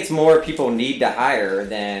 I think it's more people need to hire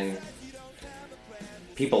than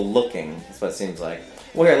people looking. That's what it seems like.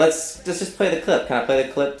 Well, here, let's just play the clip. Can I play the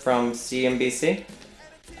clip from CNBC?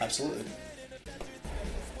 Absolutely.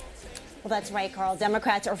 Well, that's right, Carl.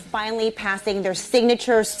 Democrats are finally passing their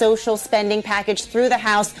signature social spending package through the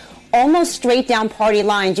House, almost straight down party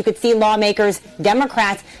lines. You could see lawmakers,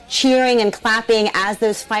 Democrats, cheering and clapping as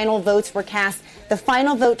those final votes were cast. The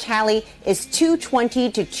final vote tally is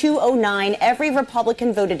 220 to 209. Every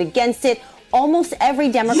Republican voted against it. Almost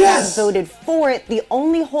every Democrat voted for it. The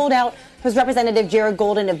only holdout was Representative Jared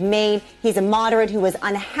Golden of Maine. He's a moderate who was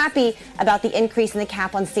unhappy about the increase in the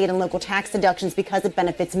cap on state and local tax deductions because it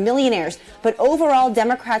benefits millionaires. But overall,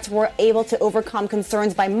 Democrats were able to overcome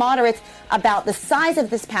concerns by moderates about the size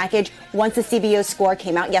of this package once the CBO score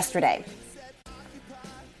came out yesterday.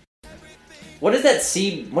 What is that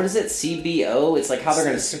CBO? It's like how they're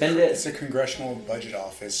going to spend it. It's a Congressional Budget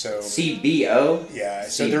Office. So CBO. Yeah.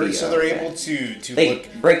 So they're able to they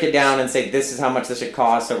break it down and say this is how much this should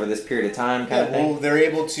cost over this period of time. Kind of thing. Well, they're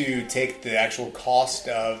able to take the actual cost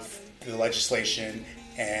of the legislation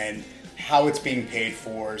and how it's being paid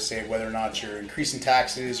for. Say whether or not you're increasing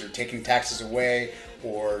taxes or taking taxes away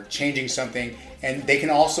or changing something, and they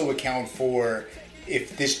can also account for.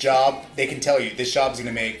 If this job, they can tell you this bill's going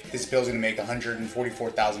to make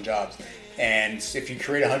 144,000 jobs. And if you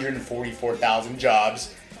create 144,000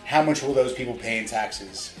 jobs, how much will those people pay in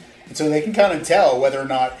taxes? And so they can kind of tell whether or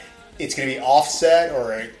not it's going to be offset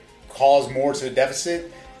or cause more to the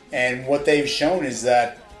deficit. And what they've shown is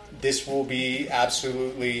that this will be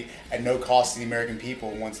absolutely at no cost to the American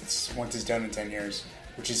people once it's done in 10 years,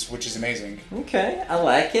 which is amazing. Okay, I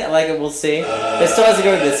like it. We'll see. It still has to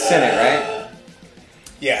go to the Senate, right?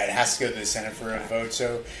 Yeah, it has to go to the Senate for a vote.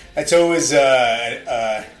 So that's always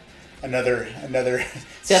another.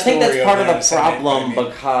 See, I think that's part of the problem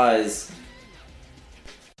because.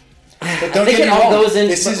 But don't get me wrong.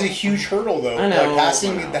 This is a huge hurdle, though. I know. Like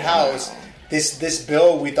passing the House, this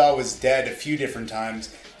bill we thought was dead a few different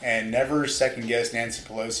times, and never second guessed Nancy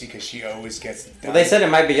Pelosi because she always gets it done. Well, they said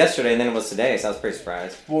it might be yesterday, and then it was today, so I was pretty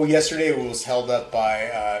surprised. Well, yesterday it was held up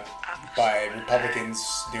by Republicans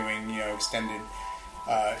doing extended.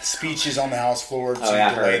 Speeches on the House floor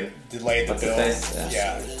to delay the bill.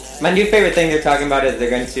 Yeah. My new favorite thing they're talking about is they're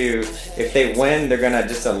going to, if they win, they're going to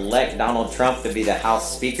just elect Donald Trump to be the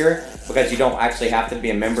House Speaker because you don't actually have to be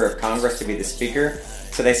a member of Congress to be the Speaker.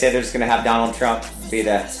 So they say they're just going to have Donald Trump be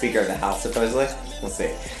the Speaker of the House, supposedly. We'll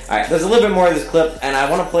see. All right, there's a little bit more of this clip, and I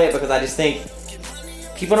want to play it because I just think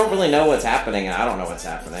people don't really know what's happening, and I don't know what's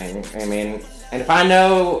happening. I mean, and if I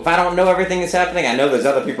don't know everything that's happening, I know there's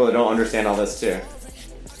other people that don't understand all this too.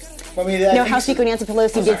 I mean, House Speaker Nancy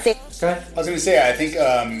Pelosi did say... I was going to say, I think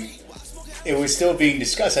it was still being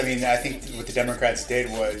discussed. I mean, I think what the Democrats did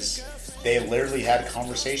was they literally had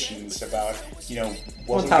conversations about,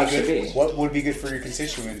 what would be good for your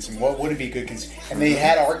constituents and what wouldn't be good, and they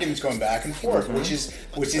had arguments going back and forth, which is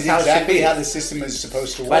exactly how the system is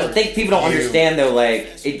supposed to work. But I think people don't understand though,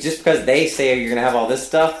 just because they say you're gonna have all this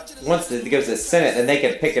stuff, once it goes to the Senate, then they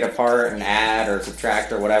can pick it apart and add or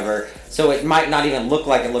subtract or whatever. So it might not even look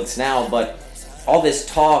like it looks now, but all this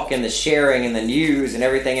talk and the sharing and the news and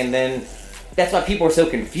everything, and then that's why people are so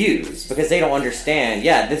confused, because they don't understand.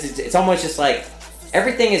 Yeah, it's almost just like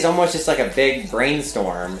everything is almost just like a big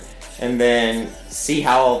brainstorm, and then see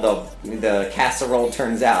how the casserole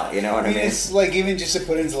turns out. You know what I mean? It's like, even just to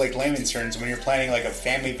put into like layman's terms, when you're planning like a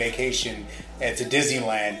family vacation to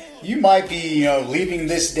Disneyland, you might be leaving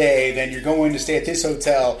this day, then you're going to stay at this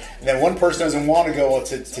hotel, and then one person doesn't want to go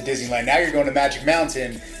to Disneyland. Now you're going to Magic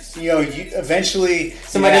Mountain. You eventually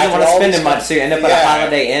somebody doesn't want to spend as much, so you end up at a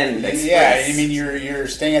Holiday Inn Express. Yeah, I mean you're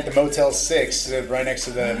staying at the Motel 6 right next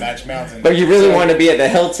to the Magic Mountain. But you really want to be at the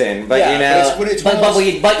Hilton, but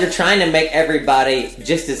but you're trying to make everybody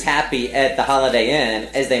just as happy at the Holiday Inn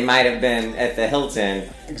as they might have been at the Hilton.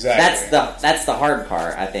 Exactly. That's the hard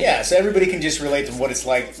part, I think. Yeah, so everybody can just relate to what it's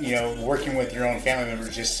like, working with your own family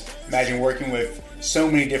members. Just imagine working with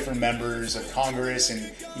so many different members of Congress,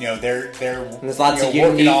 and they're there's lots of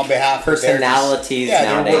working unique on behalf personalities of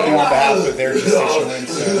nowadays. They're working on behalf of their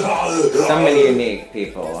constituents. So many unique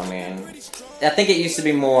people. I mean, I think it used to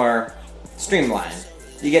be more streamlined.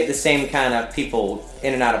 You get the same kind of people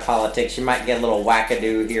in and out of politics. You might get a little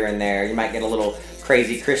wackadoo here and there. You might get a little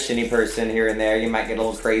crazy Christian-y person here and there. You might get a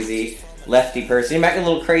little crazy lefty person. You might get a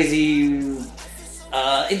little crazy...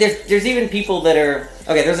 there's even people that are...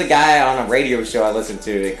 Okay, there's a guy on a radio show I listen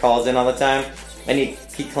to that calls in all the time, and he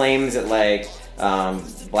claims that,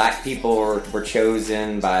 black people were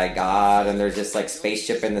chosen by God, and there's just,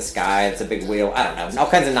 spaceship in the sky, it's a big wheel. I don't know. All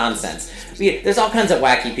kinds of nonsense. There's all kinds of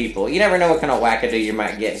wacky people. You never know what kind of wackadoo you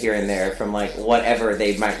might get here and there from, whatever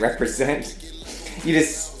they might represent.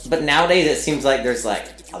 But nowadays it seems like there's,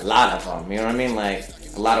 a lot of them. You know what I mean?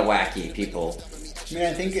 A lot of wacky people. I mean,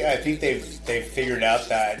 I think they've figured out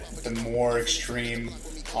that the more extreme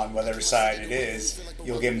on whatever side it is,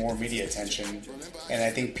 you'll get more media attention. And I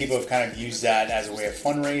think people have kind of used that as a way of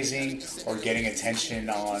fundraising or getting attention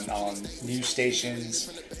on news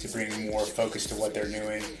stations to bring more focus to what they're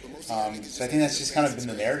doing. So I think that's just kind of been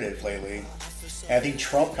the narrative lately. And I think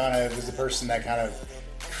Trump kind of was the person that kind of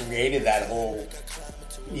created that whole,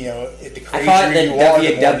 the crazier you are, the more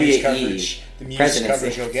news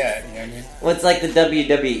coverage, you'll get. You know what I mean? Well, it's like the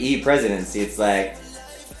WWE presidency. It's like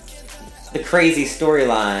the crazy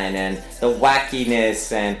storyline and the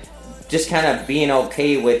wackiness and just kind of being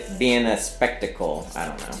okay with being a spectacle. I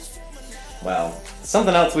don't know. Well,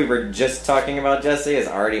 something else we were just talking about, Jesse, has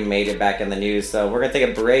already made it back in the news. So we're going to take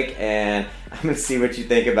a break, and I'm going to see what you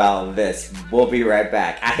think about this. We'll be right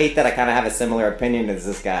back. I hate that I kind of have a similar opinion as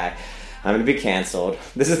this guy. I'm going to be canceled.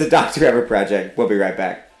 This is the Dr. Whoever Project. We'll be right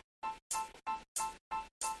back.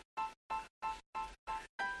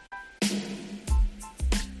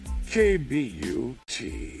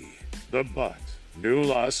 KBUT, The Butt, New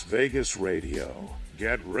Las Vegas Radio.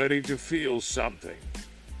 Get ready to feel something.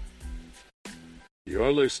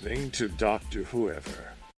 You're listening to Dr.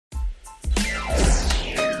 Whoever.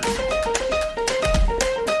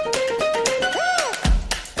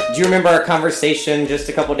 Do you remember our conversation just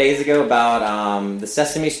a couple days ago about the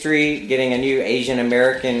Sesame Street getting a new Asian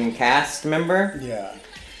American cast member? Yeah.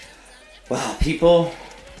 Well, people,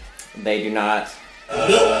 they do not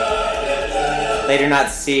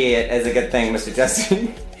see it as a good thing, Mr.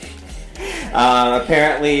 Justin.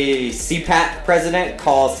 Apparently, CPAC president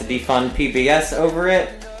calls to defund PBS over it.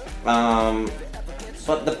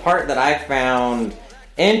 But the part that I found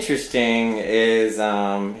interesting is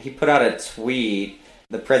he put out a tweet.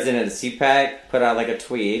 The president of CPAC put out a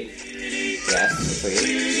tweet. Yes, a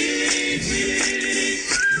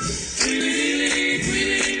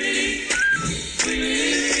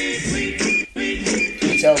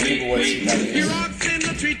tweet. Tell people what CPAC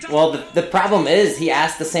is. Well, the problem is he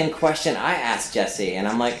asked the same question I asked Jesse, and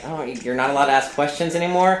I'm like, oh, you're not allowed to ask questions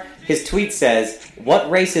anymore? His tweet says,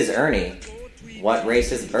 what race is Ernie? What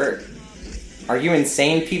race is Bert? Are you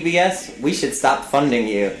insane, PBS? We should stop funding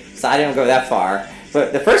you. So I didn't go that far.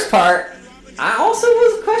 But the first part, I also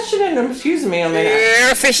was questioning him. Excuse me. I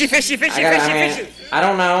mean, fishy. I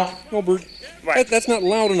don't know. No, Bert, that's not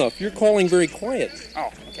loud enough. You're calling very quiet. Oh,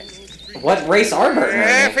 okay. What race are Bert and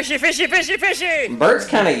Ernie? Fishy. Bert's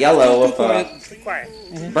kind of yellow with Be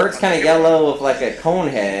quiet. Bert's kind of yellow with a cone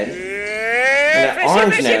head. an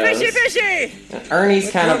orange nose. And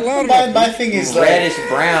Ernie's kind of my thing is reddish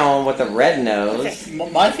brown with a red nose.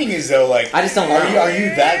 My thing is though, like, I just don't are know.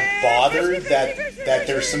 you that bothered that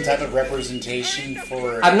there's some type of representation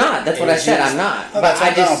for? I'm not. That's what I said. I'm not. No, But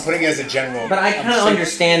I just I'm putting it as a general. But I kind of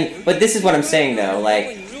understand. But this is what I'm saying though.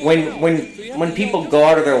 Like when people go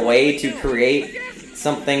out of their way to create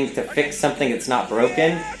something to fix something that's not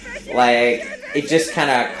broken, like it just kind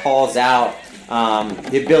of calls out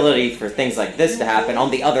the ability for things like this to happen on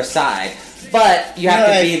the other side. But you have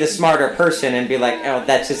to be the smarter person and be like, oh,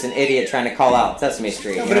 that's just an idiot trying to call out Sesame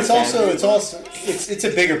Street. No, but it's a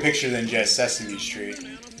bigger picture than just Sesame Street.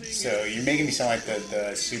 So you're making me sound like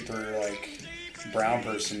the super like brown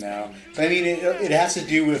person now. But I mean, it has to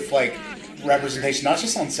do with like representation, not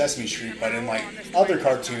just on Sesame Street, but in like other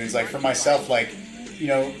cartoons. Like for myself, like, you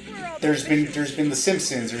know, there's been The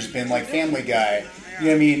Simpsons, there's been like Family Guy. You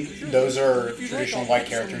know what I mean? Those are traditional white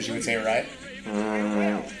characters, you would say, right?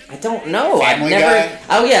 I don't know. Family I've never. Guy?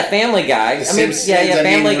 Oh yeah, Family Guy. The I mean, Simpsons,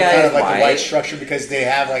 Family Guy kind is of like white. the white structure because they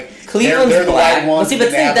have like Cleveland's they're the black. white ones. Well, see, but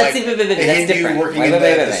and they have, that's like, that's the Hindu different. working Wait, in the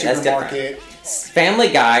that's supermarket. different.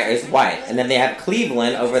 Family Guy is white, and then they have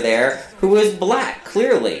Cleveland over there, who is black.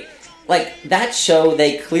 Clearly, like that show,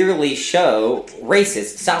 they clearly show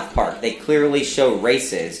races. South Park, they clearly show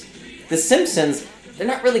races. The Simpsons, they're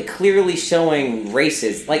not really clearly showing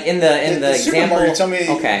races. Like in the example, Supermarket, tell me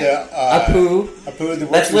Apu.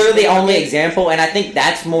 That's literally the only example, and I think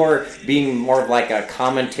that's more being more of like a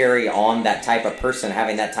commentary on that type of person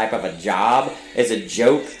having that type of a job as a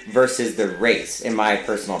joke versus the race, in my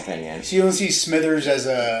personal opinion. So you don't see Smithers as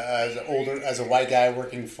a white guy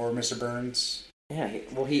working for Mr. Burns? Yeah,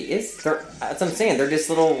 he is. That's what I'm saying. They're just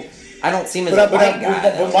little. I don't see him as a white guy.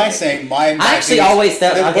 But I actually always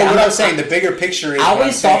thought. What I'm saying, the bigger picture is. I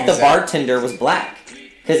always thought the bartender was black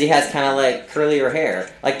because he has kind of like curlier hair,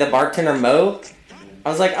 like the bartender Mo. I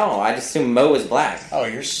was like, oh, I just assumed Mo was black. Oh,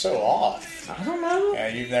 you're so off. I don't know. Yeah,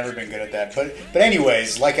 you've never been good at that. But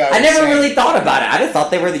anyways, like I was never saying, really thought about it. I just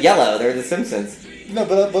thought they were the yellow. They were the Simpsons. No,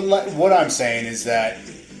 but what I'm saying is that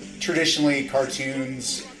traditionally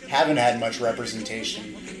cartoons haven't had much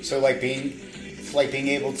representation. So like being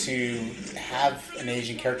able to have an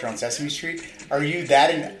Asian character on Sesame Street, are you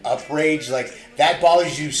that in outrage? Like that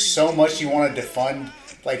bothers you so much you want to defund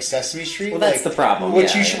like Sesame Street? Well, that's the problem.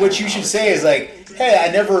 What you should say is like, hey,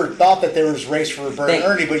 I never thought that there was race for Bert and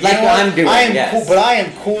Ernie, but like you know what? I'm doing, I am yes. cool. But I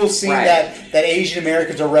am cool seeing Right. that Asian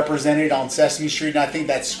Americans are represented on Sesame Street, and I think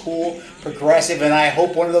that's cool, progressive, and I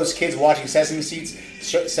hope one of those kids watching Sesame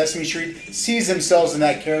Street sees themselves in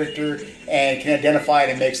that character and can identify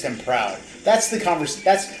it and makes them proud. That's the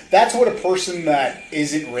That's what a person that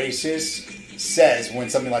isn't racist says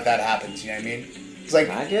when something like that happens. You know what I mean? It's like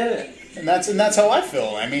I get it. And that's how I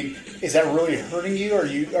feel. I mean, is that really hurting you? Are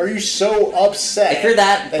you so upset? If you're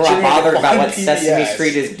that you're gonna bothered about defund what PBS? Sesame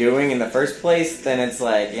Street is doing in the first place, then it's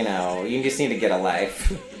like, you know, you just need to get a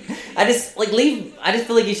life. I just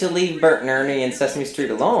feel like you should leave Bert and Ernie and Sesame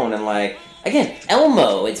Street alone. And like, again,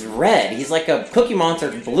 Elmo, it's red. He's like a Cookie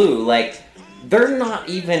Monster, blue. Like, they're not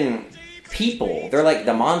even people. They're like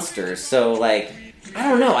the monsters. So like, I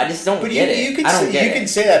don't know. I just don't get it. You can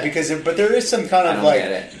say that but there is some kind of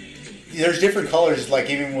like. There's different colors, like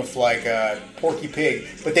even with like Porky Pig,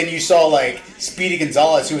 but then you saw like Speedy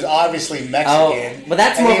Gonzales, who was obviously Mexican. Oh, but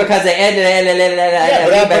that's more because they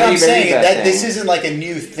but I'm saying that this isn't like a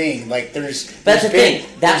new thing. Like that's the thing.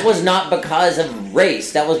 That was not because of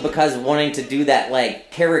race. That was because of wanting to do that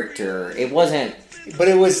like character. It wasn't. But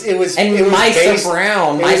it was. And Meister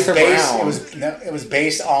Brown. It was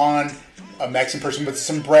based on a Mexican person with a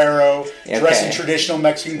sombrero, dressed in traditional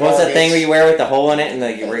Mexican garb. What's the thing where you wear with the hole in it and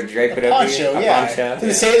you drape it over poncho, you? Yeah. Poncho.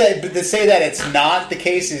 To say that it's not the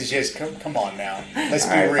case is just come on now. Let's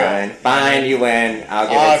be real. Fine, you win. I'll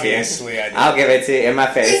give it to you. Obviously, I do. I'll give it to you in my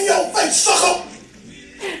face. In your face, sucker!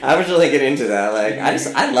 I was really getting into that. Like,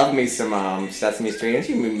 I love me some Sesame Street. Don't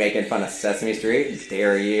you be making fun of Sesame Street?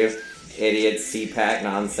 Dare you? Idiots, CPAC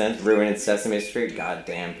nonsense, ruining Sesame Street.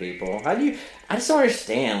 Goddamn people. How do you? I just don't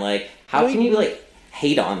understand. Like, how can you like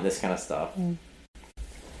hate on this kind of stuff?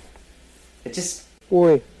 It just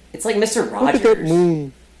it's like Mr. Rogers. Look at that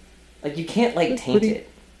moon. Like you can't like taint it.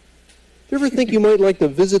 You ever think you might like to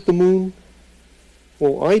visit the moon?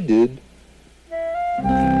 Well, I did.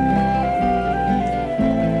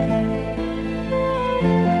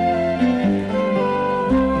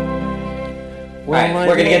 Alright,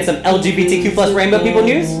 we're gonna get some LGBTQ plus rainbow people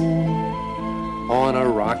news. On a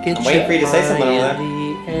rocket I'm waiting for you to say something over there.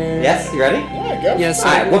 Yes, you ready? Yeah, go. Yes.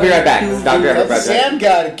 Alright, we'll be right back. This is Dr. Everett. Sam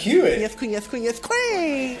got to cue it. Yes, queen, yes, queen, yes,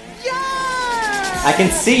 queen. Yeah! I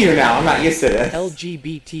can see you now. I'm not used to this.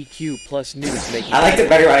 LGBTQ plus news making. I liked it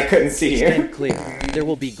better when I couldn't see you. Stand clear. There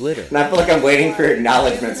will be glitter. And I feel like I'm waiting for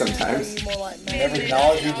acknowledgement sometimes. You never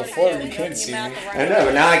acknowledged me before when you couldn't see me. I know,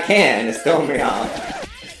 but now I can. It's throwing me off.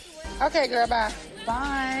 Okay, girl, bye.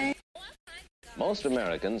 Bye. Most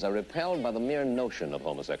Americans are repelled by the mere notion of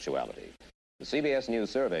homosexuality. The CBS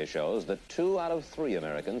News survey shows that 2 out of 3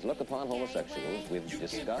 Americans look upon homosexuals with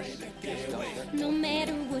disgust. No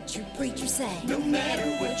matter what your preacher say, No matter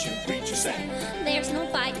what your preacher say, there's no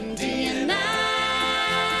fighting tonight.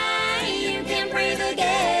 You can pray the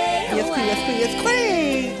gay Yes, away. yes,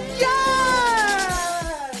 queen. Yeah!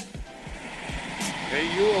 Hey,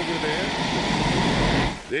 you over there.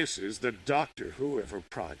 This is the Doctor Whoever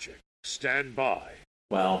Project. Stand by.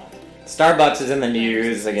 Well, Starbucks is in the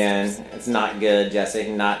news again. It's not good,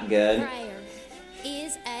 Jesse. Not good. Prayer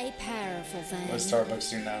is a powerful thing. What does Starbucks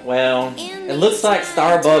do now? Well, it looks like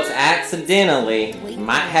Starbucks accidentally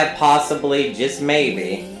might have possibly, just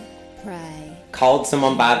maybe, called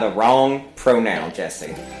someone by the wrong pronoun,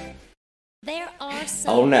 Jesse. There are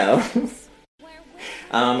some Oh no.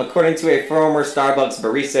 According to a former Starbucks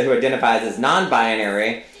barista who identifies as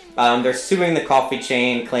non-binary, they're suing the coffee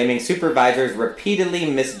chain, claiming supervisors repeatedly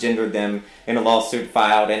misgendered them in a lawsuit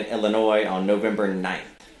filed in Illinois on November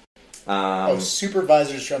 9th.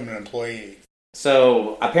 Supervisors from an employee.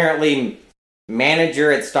 So, apparently,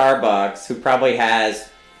 manager at Starbucks, who probably has...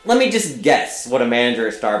 Let me just guess what a manager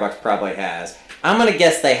at Starbucks probably has. I'm going to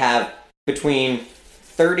guess they have between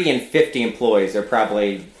 30 and 50 employees. They're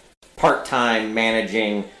probably part-time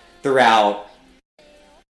managing throughout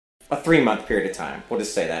a 3-month period of time. We'll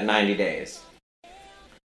just say that, 90 days.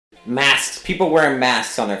 Masks. People wearing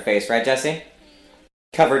masks on their face, right, Jesse?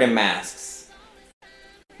 Covered in masks.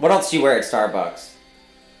 What else do you wear at Starbucks?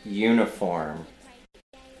 Uniform.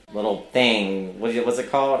 Little thing. What's it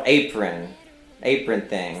called? Apron. Apron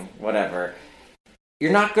thing. Whatever.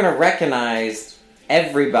 You're not going to recognize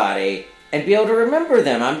everybody and be able to remember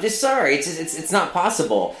them. I'm just sorry. It's not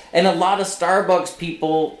possible. And a lot of Starbucks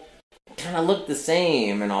people kind of look the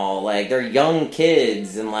same and all. Like, they're young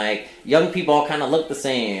kids and, like, young people all kind of look the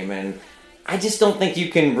same. And I just don't think you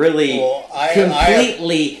can really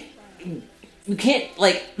you can't,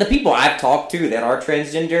 like, the people I've talked to that are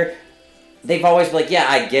transgender, they've always been like, yeah,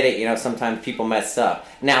 I get it, you know, sometimes people mess up.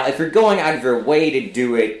 Now, if you're going out of your way to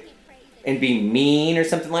do it and be mean or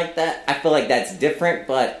something like that, I feel like that's different,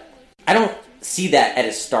 but I don't see that at a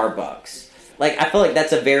Starbucks. Like, I feel like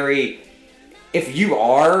that's a very... If you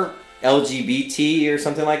are LGBT or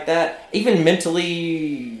something like that, even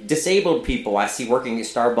mentally disabled people I see working at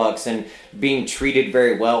Starbucks and being treated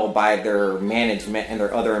very well by their management and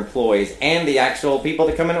their other employees and the actual people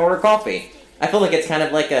that come in and order coffee. I feel like it's kind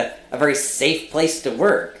of like a very safe place to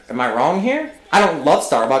work. Am I wrong here? I don't love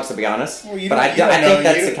Starbucks, to be honest, but I think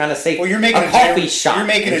that's the kind of safe. Well, you're making a coffee shop. You're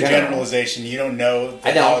making a general. generalization. You don't know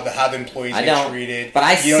I don't. how the employees I get don't. treated. But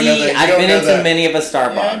I've been into many of a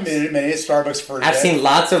Starbucks. Yeah, many Starbucks for. I've seen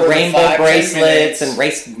lots of rainbow bracelets and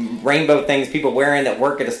rainbow things people wearing that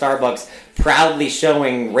work at a Starbucks, proudly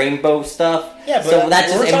showing rainbow stuff. Yeah, but so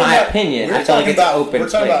that's just, in my opinion, I feel like it's an open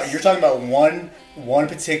place. You're talking about one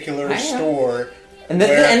particular store. And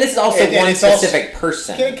this is also one specific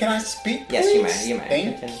person. Can I speak, please? Yes, you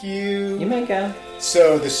may. Thank you. You may go.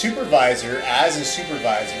 So the supervisor, as a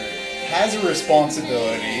supervisor, has a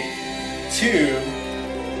responsibility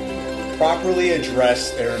to properly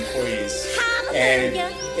address their employees. And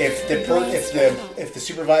if the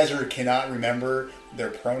supervisor cannot remember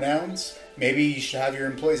their pronouns, maybe you should have your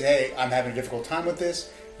employees, hey, I'm having a difficult time with this.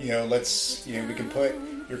 We can put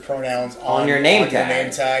your pronouns on your name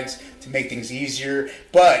tags to make things easier.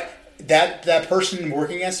 But that person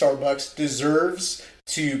working at Starbucks deserves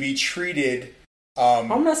to be treated.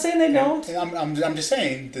 I'm not saying they don't. I'm just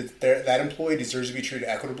saying that that employee deserves to be treated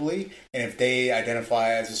equitably, and if they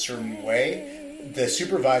identify as a certain way, the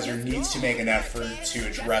supervisor needs to make an effort to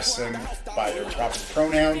address them by their proper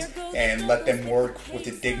pronouns and let them work with the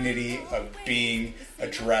dignity of being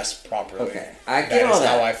addressed properly. Okay, I get all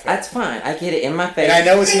that. How I feel. That's fine. I get it in my face. And I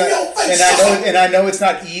know it's not. And I know it's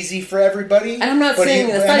not easy for everybody. And I'm not saying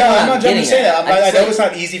that's not. I'm not saying that. I know it's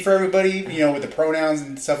not easy for everybody. With the pronouns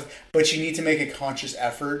and stuff. But you need to make a conscious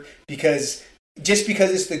effort because. Just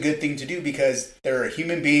because it's the good thing to do, because they're a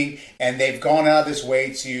human being and they've gone out of this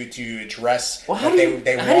way to address what they want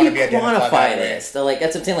to be identified that way. So, like,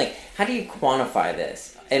 that's what I'm saying. Like, how do you quantify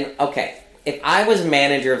this? And okay, if I was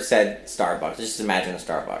manager of said Starbucks, just imagine a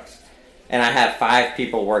Starbucks, and I have 5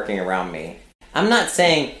 people working around me. I'm not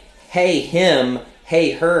saying, hey him,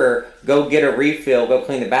 hey her, go get a refill, go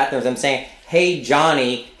clean the bathrooms. I'm saying, hey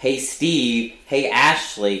Johnny, hey Steve, hey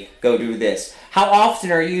Ashley, go do this. How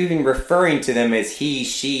often are you even referring to them as he,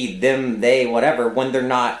 she, them, they, whatever, when they're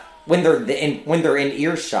not, when they're in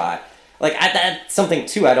earshot? Like, that's something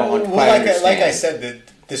too I don't want to quite understand. Like I said,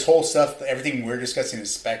 this whole stuff, everything we're discussing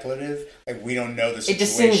is speculative. Like, we don't know the situation. It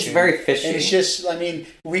just seems very fishy. And it's just, I mean,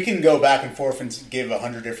 we can go back and forth and give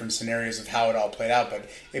 100 different scenarios of how it all played out, but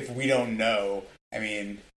if we don't know, I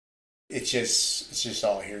mean, it's just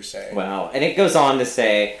all hearsay. Well, and it goes on to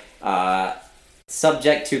say,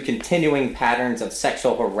 subject to continuing patterns of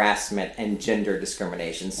sexual harassment and gender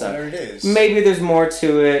discrimination. So there it is. Maybe there's more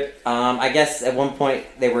to it. I guess at one point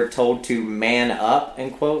they were told to man up,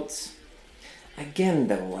 in quotes. Again,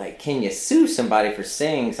 though, like, can you sue somebody for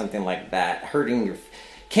saying something like that?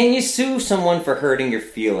 Can you sue someone for hurting your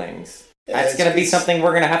feelings? Yeah, that's going to be something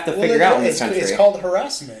we're going to have to figure out in this country. It's called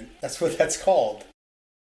harassment. That's what that's called.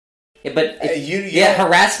 Yeah, but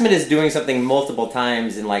harassment is doing something multiple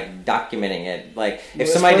times and, like, documenting it. Like, if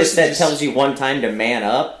somebody just tells you one time to man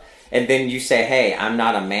up, and then you say, hey, I'm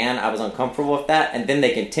not a man, I was uncomfortable with that, and then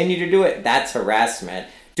they continue to do it, that's harassment.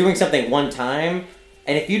 Doing something one time,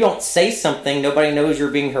 and if you don't say something, nobody knows you're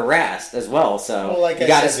being harassed as well, so you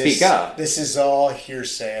gotta speak up. This is all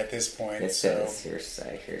hearsay at this point. It is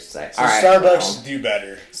hearsay. So all right, Starbucks, do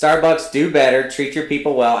better. Starbucks, do better. Treat your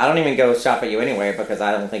people well. I don't even go shop at you anyway because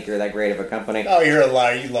I don't think you're that great of a company. Oh, you're a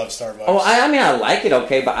liar. You love Starbucks. Oh, I mean, I like it,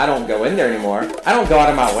 okay, but I don't go in there anymore. I don't go out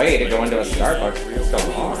of my way to go into a Starbucks. What's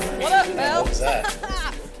going on? What up, Mel? What was that?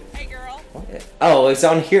 Hey, girl. Oh, it's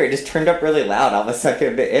on here. It just turned up really loud all of a second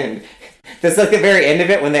at the end. That's like the very end of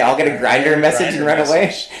it when they all get a Grindr message and run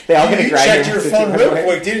away. They all get a Grindr message. You checked your phone real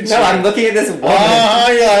quick, didn't you? No, I'm looking at this woman.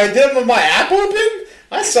 I did with my app open?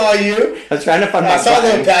 I saw you. I was trying to find my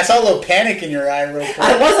button. I saw a little panic in your eye real quick.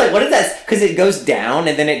 I was like, what is that? Because it goes down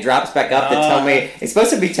and then it drops back up to tell me. It's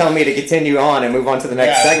supposed to be telling me to continue on and move on to the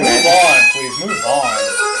next segment. Move on, please. Move on.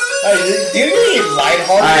 You're getting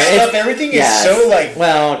lighthearted stuff. Everything is so, like,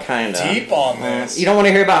 kind of deep on this. You don't want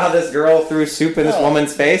to hear about how this girl threw soup in this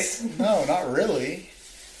woman's face? No, not really.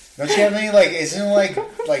 Don't you have any, like, isn't it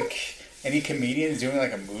like any comedians doing,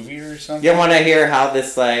 like, a movie or something? You want to hear how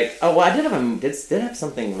this, like... Oh, well, I did have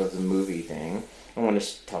something with a movie thing I want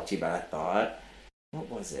to talk to you about, I thought. What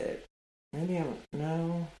was it? Maybe I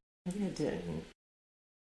didn't.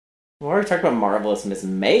 We already talked about Marvelous Miss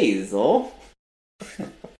Maisel.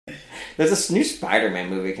 There's a new Spider-Man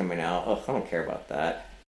movie coming out. Oh, I don't care about that.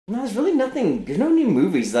 No, there's really nothing. There's no new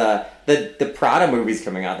movies. The Prada movie's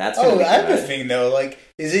coming out. That's I have a thing though. Like,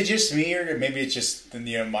 is it just me or maybe it's just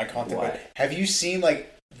my content? What? But have you seen,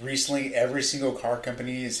 like, recently every single car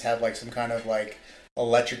company has had, like, some kind of, like,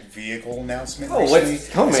 electric vehicle announcement? Oh, recently? what's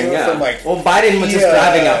coming? From, like, well, Biden was just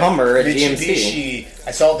driving a Hummer at GMC.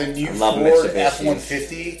 I saw the new Ford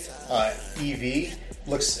F-150 EV.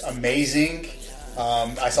 Looks amazing.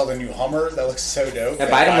 I saw the new Hummer. That looks so dope.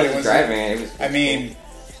 Yeah, Biden was driving it. I mean,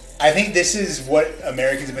 I think this is what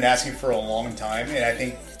Americans have been asking for a long time, and I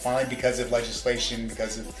think finally because of legislation,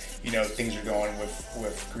 because of, things are going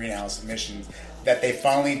with greenhouse emissions, that they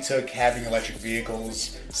finally took having electric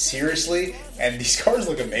vehicles seriously, and these cars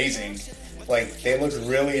look amazing. Like, they look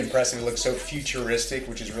really impressive. They look so futuristic,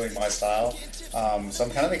 which is really my style. So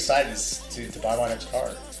I'm kind of excited to buy my next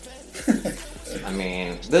car. I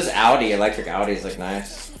mean, those electric Audis look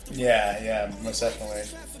nice. Yeah, most definitely.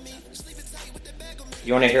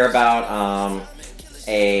 You want to hear about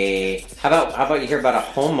how about you hear about a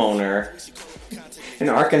homeowner in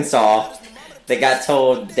Arkansas that got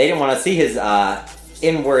told they didn't want to see his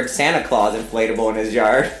inward Santa Claus inflatable in his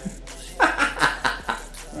yard.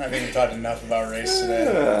 I think we talked enough about race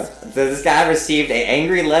today. This guy received an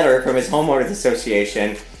angry letter from his homeowners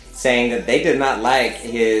association saying that they did not like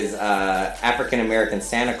his African-American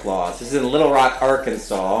Santa Claus. This is in Little Rock,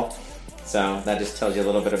 Arkansas. So that just tells you a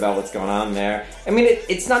little bit about what's going on there. I mean,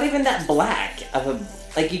 it's not even that black.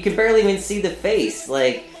 Like, you can barely even see the face.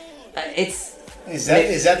 Like, it's... Is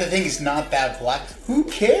that the thing? It's not that black. Who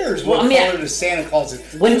cares what color the Santa Claus is?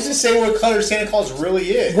 Who's to say what color Santa Claus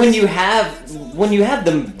really is? When you have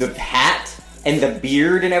the hat and the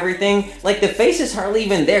beard and everything, like, the face is hardly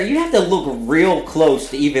even there. You have to look real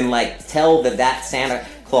close to even, like, tell that Santa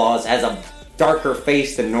Claus has a darker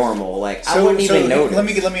face than normal. Like, I wouldn't even notice. Let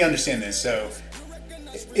me understand this. So,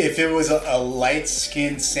 if it was a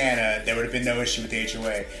light-skinned Santa, there would have been no issue with the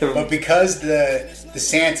HOA. But because the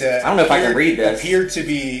Santa, I don't know if I can read this, appeared to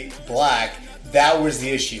be black, that was the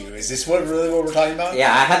issue. Is this what we're talking about?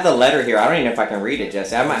 Yeah, I have the letter here. I don't even know if I can read it,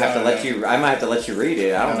 Jesse. I might have to let you read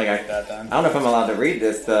it. I don't know if I'm allowed to read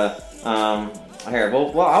this. Here.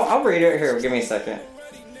 Well, I'll read it. Here, give me a second.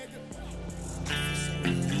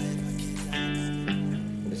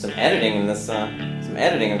 some editing in this. Some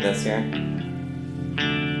editing of this here.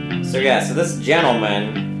 So yeah, so this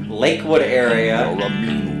gentleman, Lakewood area.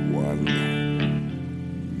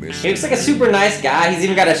 He looks like a super nice guy. He's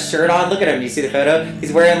even got a shirt on. Look at him. You see the photo?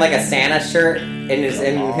 He's wearing like a Santa shirt.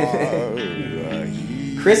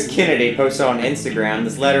 Chris Kennedy posted on Instagram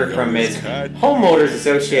this letter from his homeowners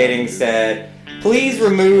associating said, "Please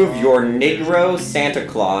remove your Negro Santa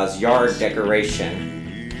Claus yard decoration.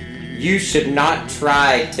 You should not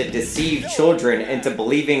try to deceive children into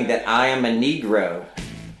believing that I am a Negro."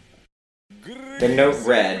 The note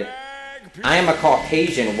read, "I am a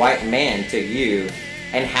Caucasian white man to you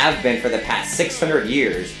and have been for the past 600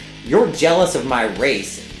 years. You're jealous of my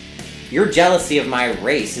race. Your jealousy of my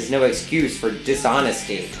race is no excuse for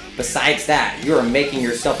dishonesty. Besides that, you are making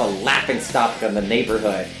yourself a laughingstock of the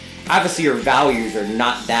neighborhood. Obviously your values are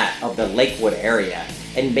not that of the Lakewood area,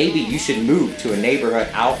 and maybe you should move to a neighborhood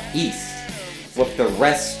out east with the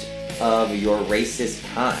rest of your racist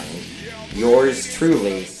kind. Yours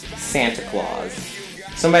truly, Santa Claus."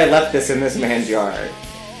 Somebody left this in this man's yard.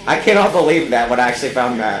 I cannot believe that when I actually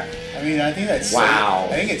found that. I mean, I think that's wow.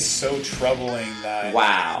 I think it's so troubling that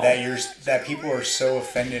that people are so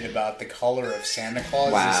offended about the color of Santa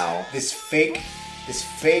Claus. Wow. This fake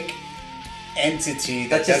entity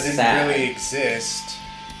that doesn't really exist.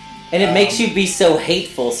 And it makes you be so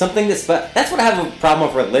hateful. Something that's what I have a problem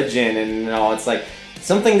with religion and all. It's like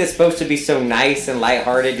something that's supposed to be so nice and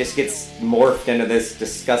lighthearted just gets morphed into this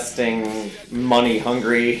disgusting,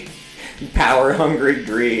 money-hungry, power-hungry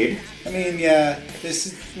greed. I mean, yeah, that's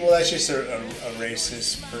just a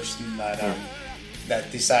racist person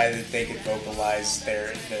that decided that they could vocalize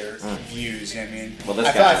their views. I mean,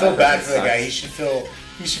 I feel bad for the guy. He should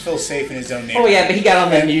feel safe in his own neighborhood. Oh yeah, but he got on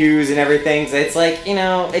the news and everything. So it's like,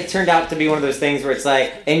 it turned out to be one of those things where it's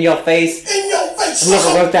like, in your face.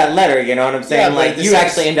 Whoever wrote that letter, you know what I'm saying? Yeah, like you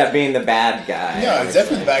actually end up being the bad guy. Yeah, he's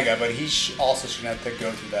definitely the bad guy, but he also shouldn't have to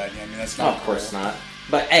go through that. I mean, that's not. Of course not.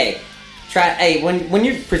 But hey. When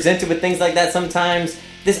you're presented with things like that sometimes,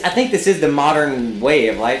 I think this is the modern way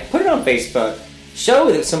of like, put it on Facebook, show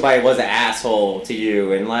that somebody was an asshole to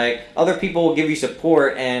you, and like, other people will give you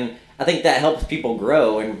support, and I think that helps people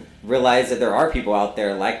grow and realize that there are people out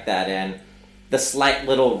there like that, and the slight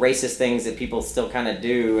little racist things that people still kind of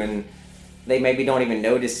do, and they maybe don't even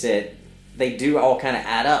notice it, they do all kind of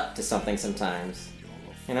add up to something sometimes,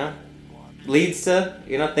 leads to,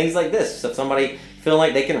 things like this. So if somebody feel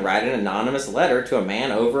like they can write an anonymous letter to a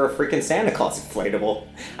man over a freaking Santa Claus inflatable.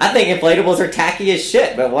 I think inflatables are tacky as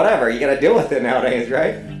shit, but whatever. You gotta deal with it nowadays,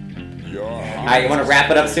 right? Alright, you want to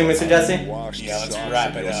wrap it up soon, Mr. Jesse? Yeah, let's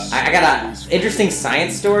wrap it up. I got an interesting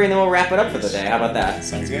science story, and then we'll wrap it up for the day. How about that?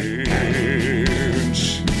 Sounds good.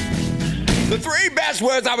 The three best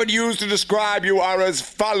words I would use to describe you are as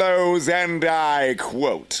follows, and I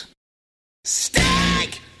quote,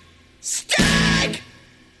 Steak! Steak!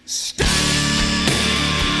 Steak!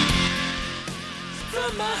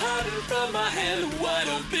 From my heart and from my hand, why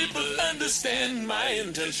don't people understand my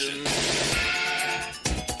intention?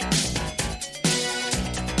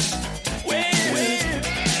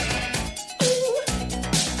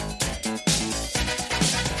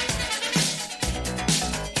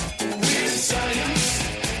 Weird science,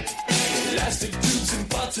 elastic tubes and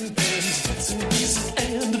pots and pans, bits and pieces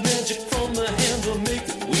and the magic from the hand will make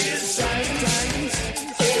it weird science.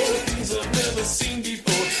 Things I've never seen before.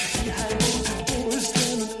 Behind closed doors,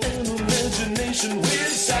 an imagination.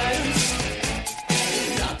 Weird science.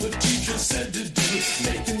 Not what teachers said to do.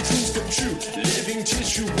 Making dreams come true. Living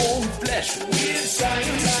tissue, warm flesh. Weird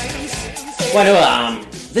science. Well,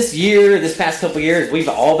 this past couple years, we've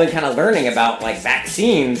all been kind of learning about like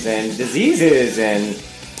vaccines and diseases and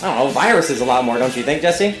I don't know, viruses a lot more, don't you think,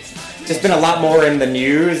 Jesse? Just been a lot more in the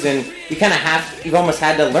news, and you've almost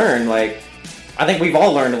had to learn, like, I think we've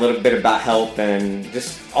all learned a little bit about health and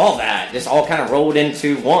just all that, just all kind of rolled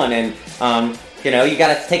into one, and, you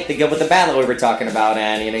gotta take the good with the bad that we were talking about,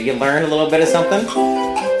 and, you learn a little bit of something.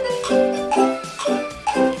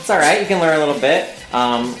 It's alright, you can learn a little bit,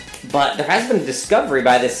 but there has been a discovery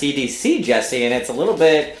by the CDC, Jesse, and it's a little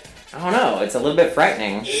bit, it's a little bit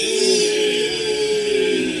frightening.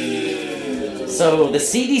 So the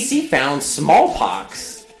CDC found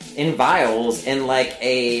smallpox in vials in like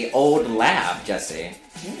a old lab, Jesse.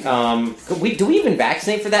 Do we even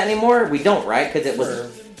vaccinate for that anymore? We don't, right? Because it was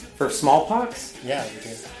for smallpox? Yeah, we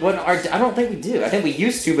do. Well, I don't think we do. I think we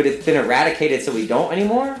used to, but it's been eradicated, so we don't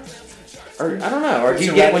anymore? Or, I don't know. Or do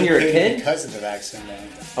you get when you're a kid? Because of the vaccine, though.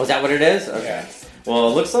 Oh, is that what it is? Okay. Yeah.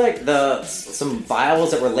 Well, it looks like some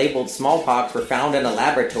vials that were labeled smallpox were found in a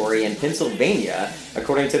laboratory in Pennsylvania,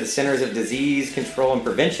 according to the Centers of Disease Control and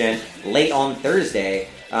Prevention, late on Thursday.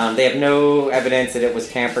 They have no evidence that it was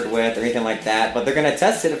tampered with or anything like that, but they're going to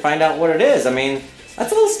test it to find out what it is. I mean,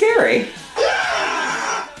 that's a little scary.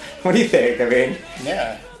 What do you think? I mean,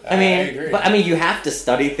 yeah. I agree. But I mean, you have to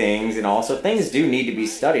study things, and also things do need to be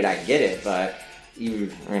studied. I get it, but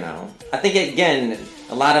you know, I think again,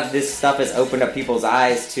 a lot of this stuff has opened up people's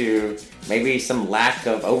eyes to maybe some lack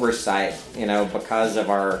of oversight, you know, because of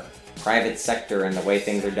our private sector and the way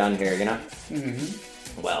things are done here, you know.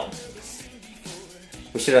 Mm-hmm. Well,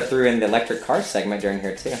 we should have threw in the electric car segment during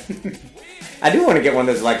here too. I do want to get one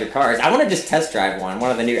of those electric cars. I want to just test drive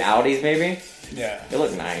one of the new Audis, maybe. Yeah. They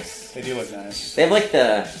look nice. They do look nice. They have like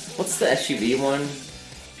what's the SUV one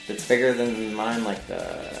that's bigger than mine? Like the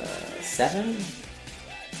 7?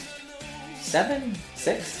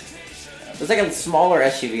 6? There's like a smaller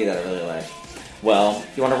SUV that I really like. Well,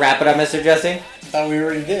 you want to wrap it up, Mr. Jesse? Thought we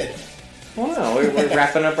already did. Well, no, we're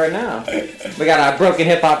wrapping up right now. We got our broken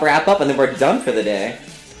hip hop wrap up, and then we're done for the day.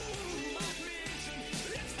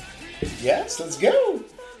 Yes, let's go.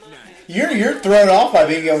 You're thrown off by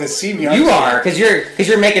being able to see me. You are, because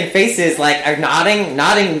you're making faces like are nodding.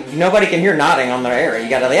 Nobody can hear nodding on the air. You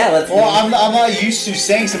gotta let's. Well, I'm not used to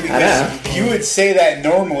saying something because if you would say that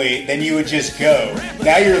normally, then you would just go.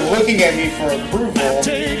 Now you're looking at me for approval,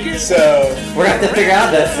 so we're gonna have to figure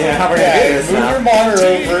out this. You know how we're gonna do this. Move now. your monitor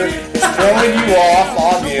over. It's throwing you off,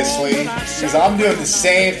 obviously, because I'm doing the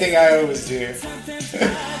same thing I always do.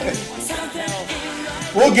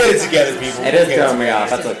 We'll get it together, people. It is throwing me off.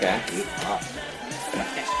 That's okay.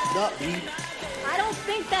 I don't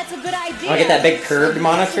think that's a good idea. I'll get that big curved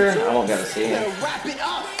monitor. I won't be able to see it. Wrap it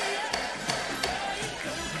up.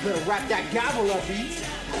 Better wrap that gavel up, E.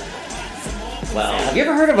 Well, have you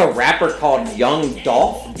ever heard of a rapper called Young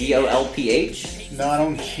Dolph? DOLPH? No, I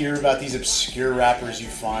don't hear about these obscure rappers you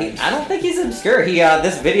find. I don't think he's obscure.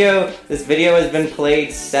 This video has been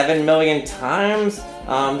played 7 million times.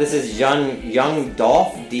 This is Young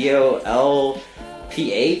Dolph, DOLPH,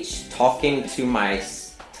 talking to my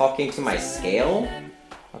scale.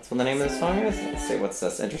 That's what the name of the song is. Let's see what's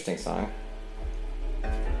this interesting song. We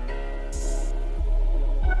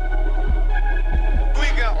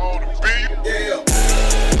got all the billion. Yeah.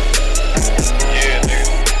 Yeah,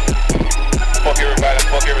 nigga. Fuck everybody,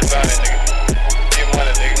 fuck everything, nigga. Get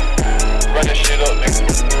money, nigga. Run this shit up, nigga.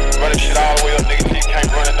 Run this shit all the way up, nigga. You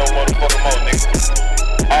can't run it no motherfucking more, nigga.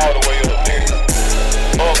 All the way up, nigga.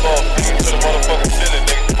 Up, nigga, to the motherfucking ceiling,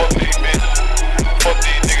 nigga. Fuck these bitches. Fuck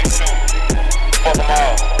these niggas too. Fuck them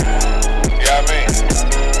all. You know what I mean?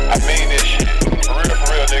 I mean this shit. For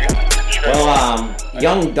real, nigga. Well,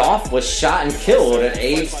 Young Dolph was shot and killed at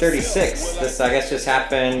age 36. This, I guess, just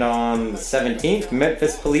happened on the 17th.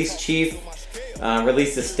 Memphis police chief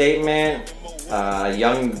released a statement.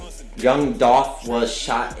 Young Dolph was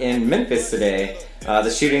shot in Memphis today. The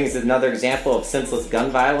shooting is another example of senseless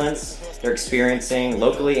gun violence they're experiencing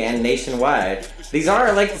locally and nationwide.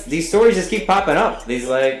 These stories just keep popping up.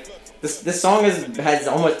 This song has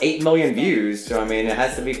almost 8 million views, so I mean it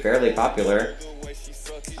has to be fairly popular.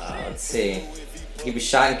 Let's see. He was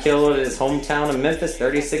shot and killed at his hometown of Memphis,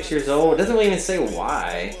 36 years old. It doesn't really even say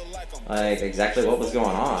why, exactly what was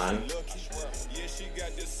going on.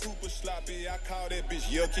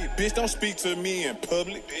 Bitch, don't speak to me in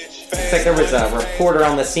public. Looks like there was a reporter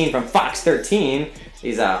on the scene from Fox 13.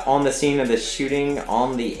 He's on the scene of the shooting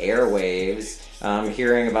on the airwaves.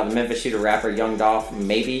 Hearing about the Memphis shooter rapper Young Dolph,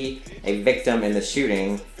 maybe a victim in the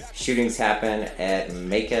shooting. Shootings happen at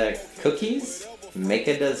Mecca Cookies?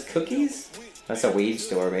 Mecca does cookies? That's a weed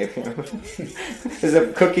store, maybe. There's a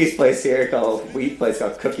cookies place here weed place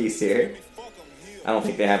called Cookies here. I don't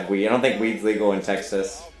think they have weed. I don't think weed's legal in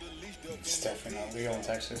Texas. It's definitely not legal in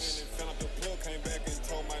Texas.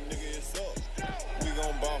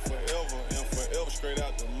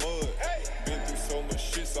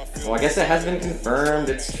 Well, I guess it has been confirmed.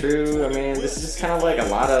 It's true. I mean, this is just kind of like a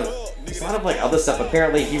lot of other stuff.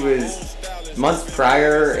 Apparently, he was months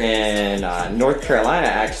prior in North Carolina.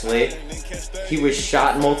 Actually, he was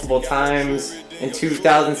shot multiple times in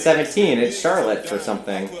 2017 in Charlotte for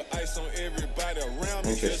something.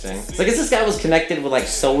 Interesting. So I guess this guy was connected with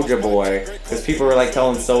Soulja Boy, because people were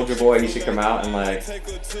telling Soulja Boy he should come out and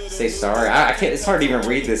say sorry. I can't. It's hard to even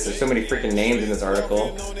read this. There's so many freaking names in this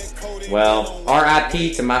article. Well,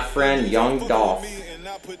 R.I.P. to my friend Young Dolph.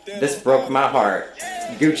 This broke my heart.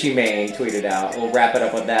 Gucci Mane tweeted out. We'll wrap it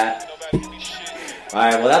up with that.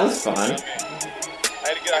 Alright, well that was fun.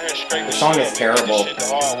 The song is terrible.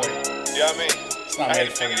 It's not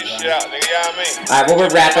made for this shit out, nigga, you know what I mean? Alright, well,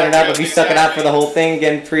 we're wrapping it up. If you stuck it out for the whole thing,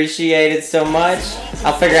 again, appreciate it so much.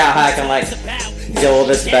 I'll figure out how I can, like, deal with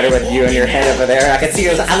this better with you and your head over there. I can see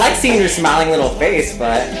I like seeing your smiling little face,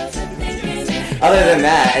 but other than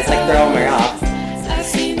that, it's like throwing me off.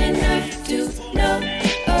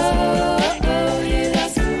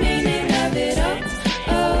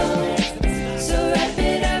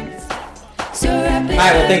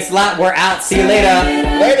 Alright, well, thanks a lot. We're out. See you later.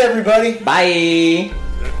 Later, everybody. Bye.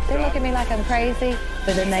 They look at me like I'm crazy,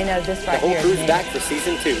 but then they know this right here. The whole crew's back for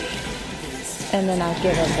season 2. And then I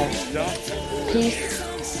give them the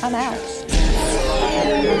peace. I'm out.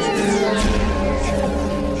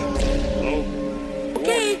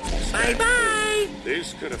 Okay, bye-bye.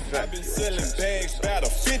 This could affect. I've been selling bags about a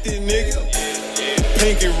 50, nigga.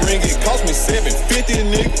 Pinky ring, it cost me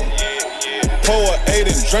 $750, nigga. Pour 8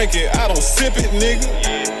 and drink it, I don't sip it, nigga.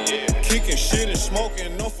 Kicking shit and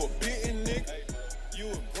smoking, no forbidden, nigga.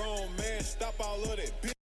 You a grown man, stop all of that bitch.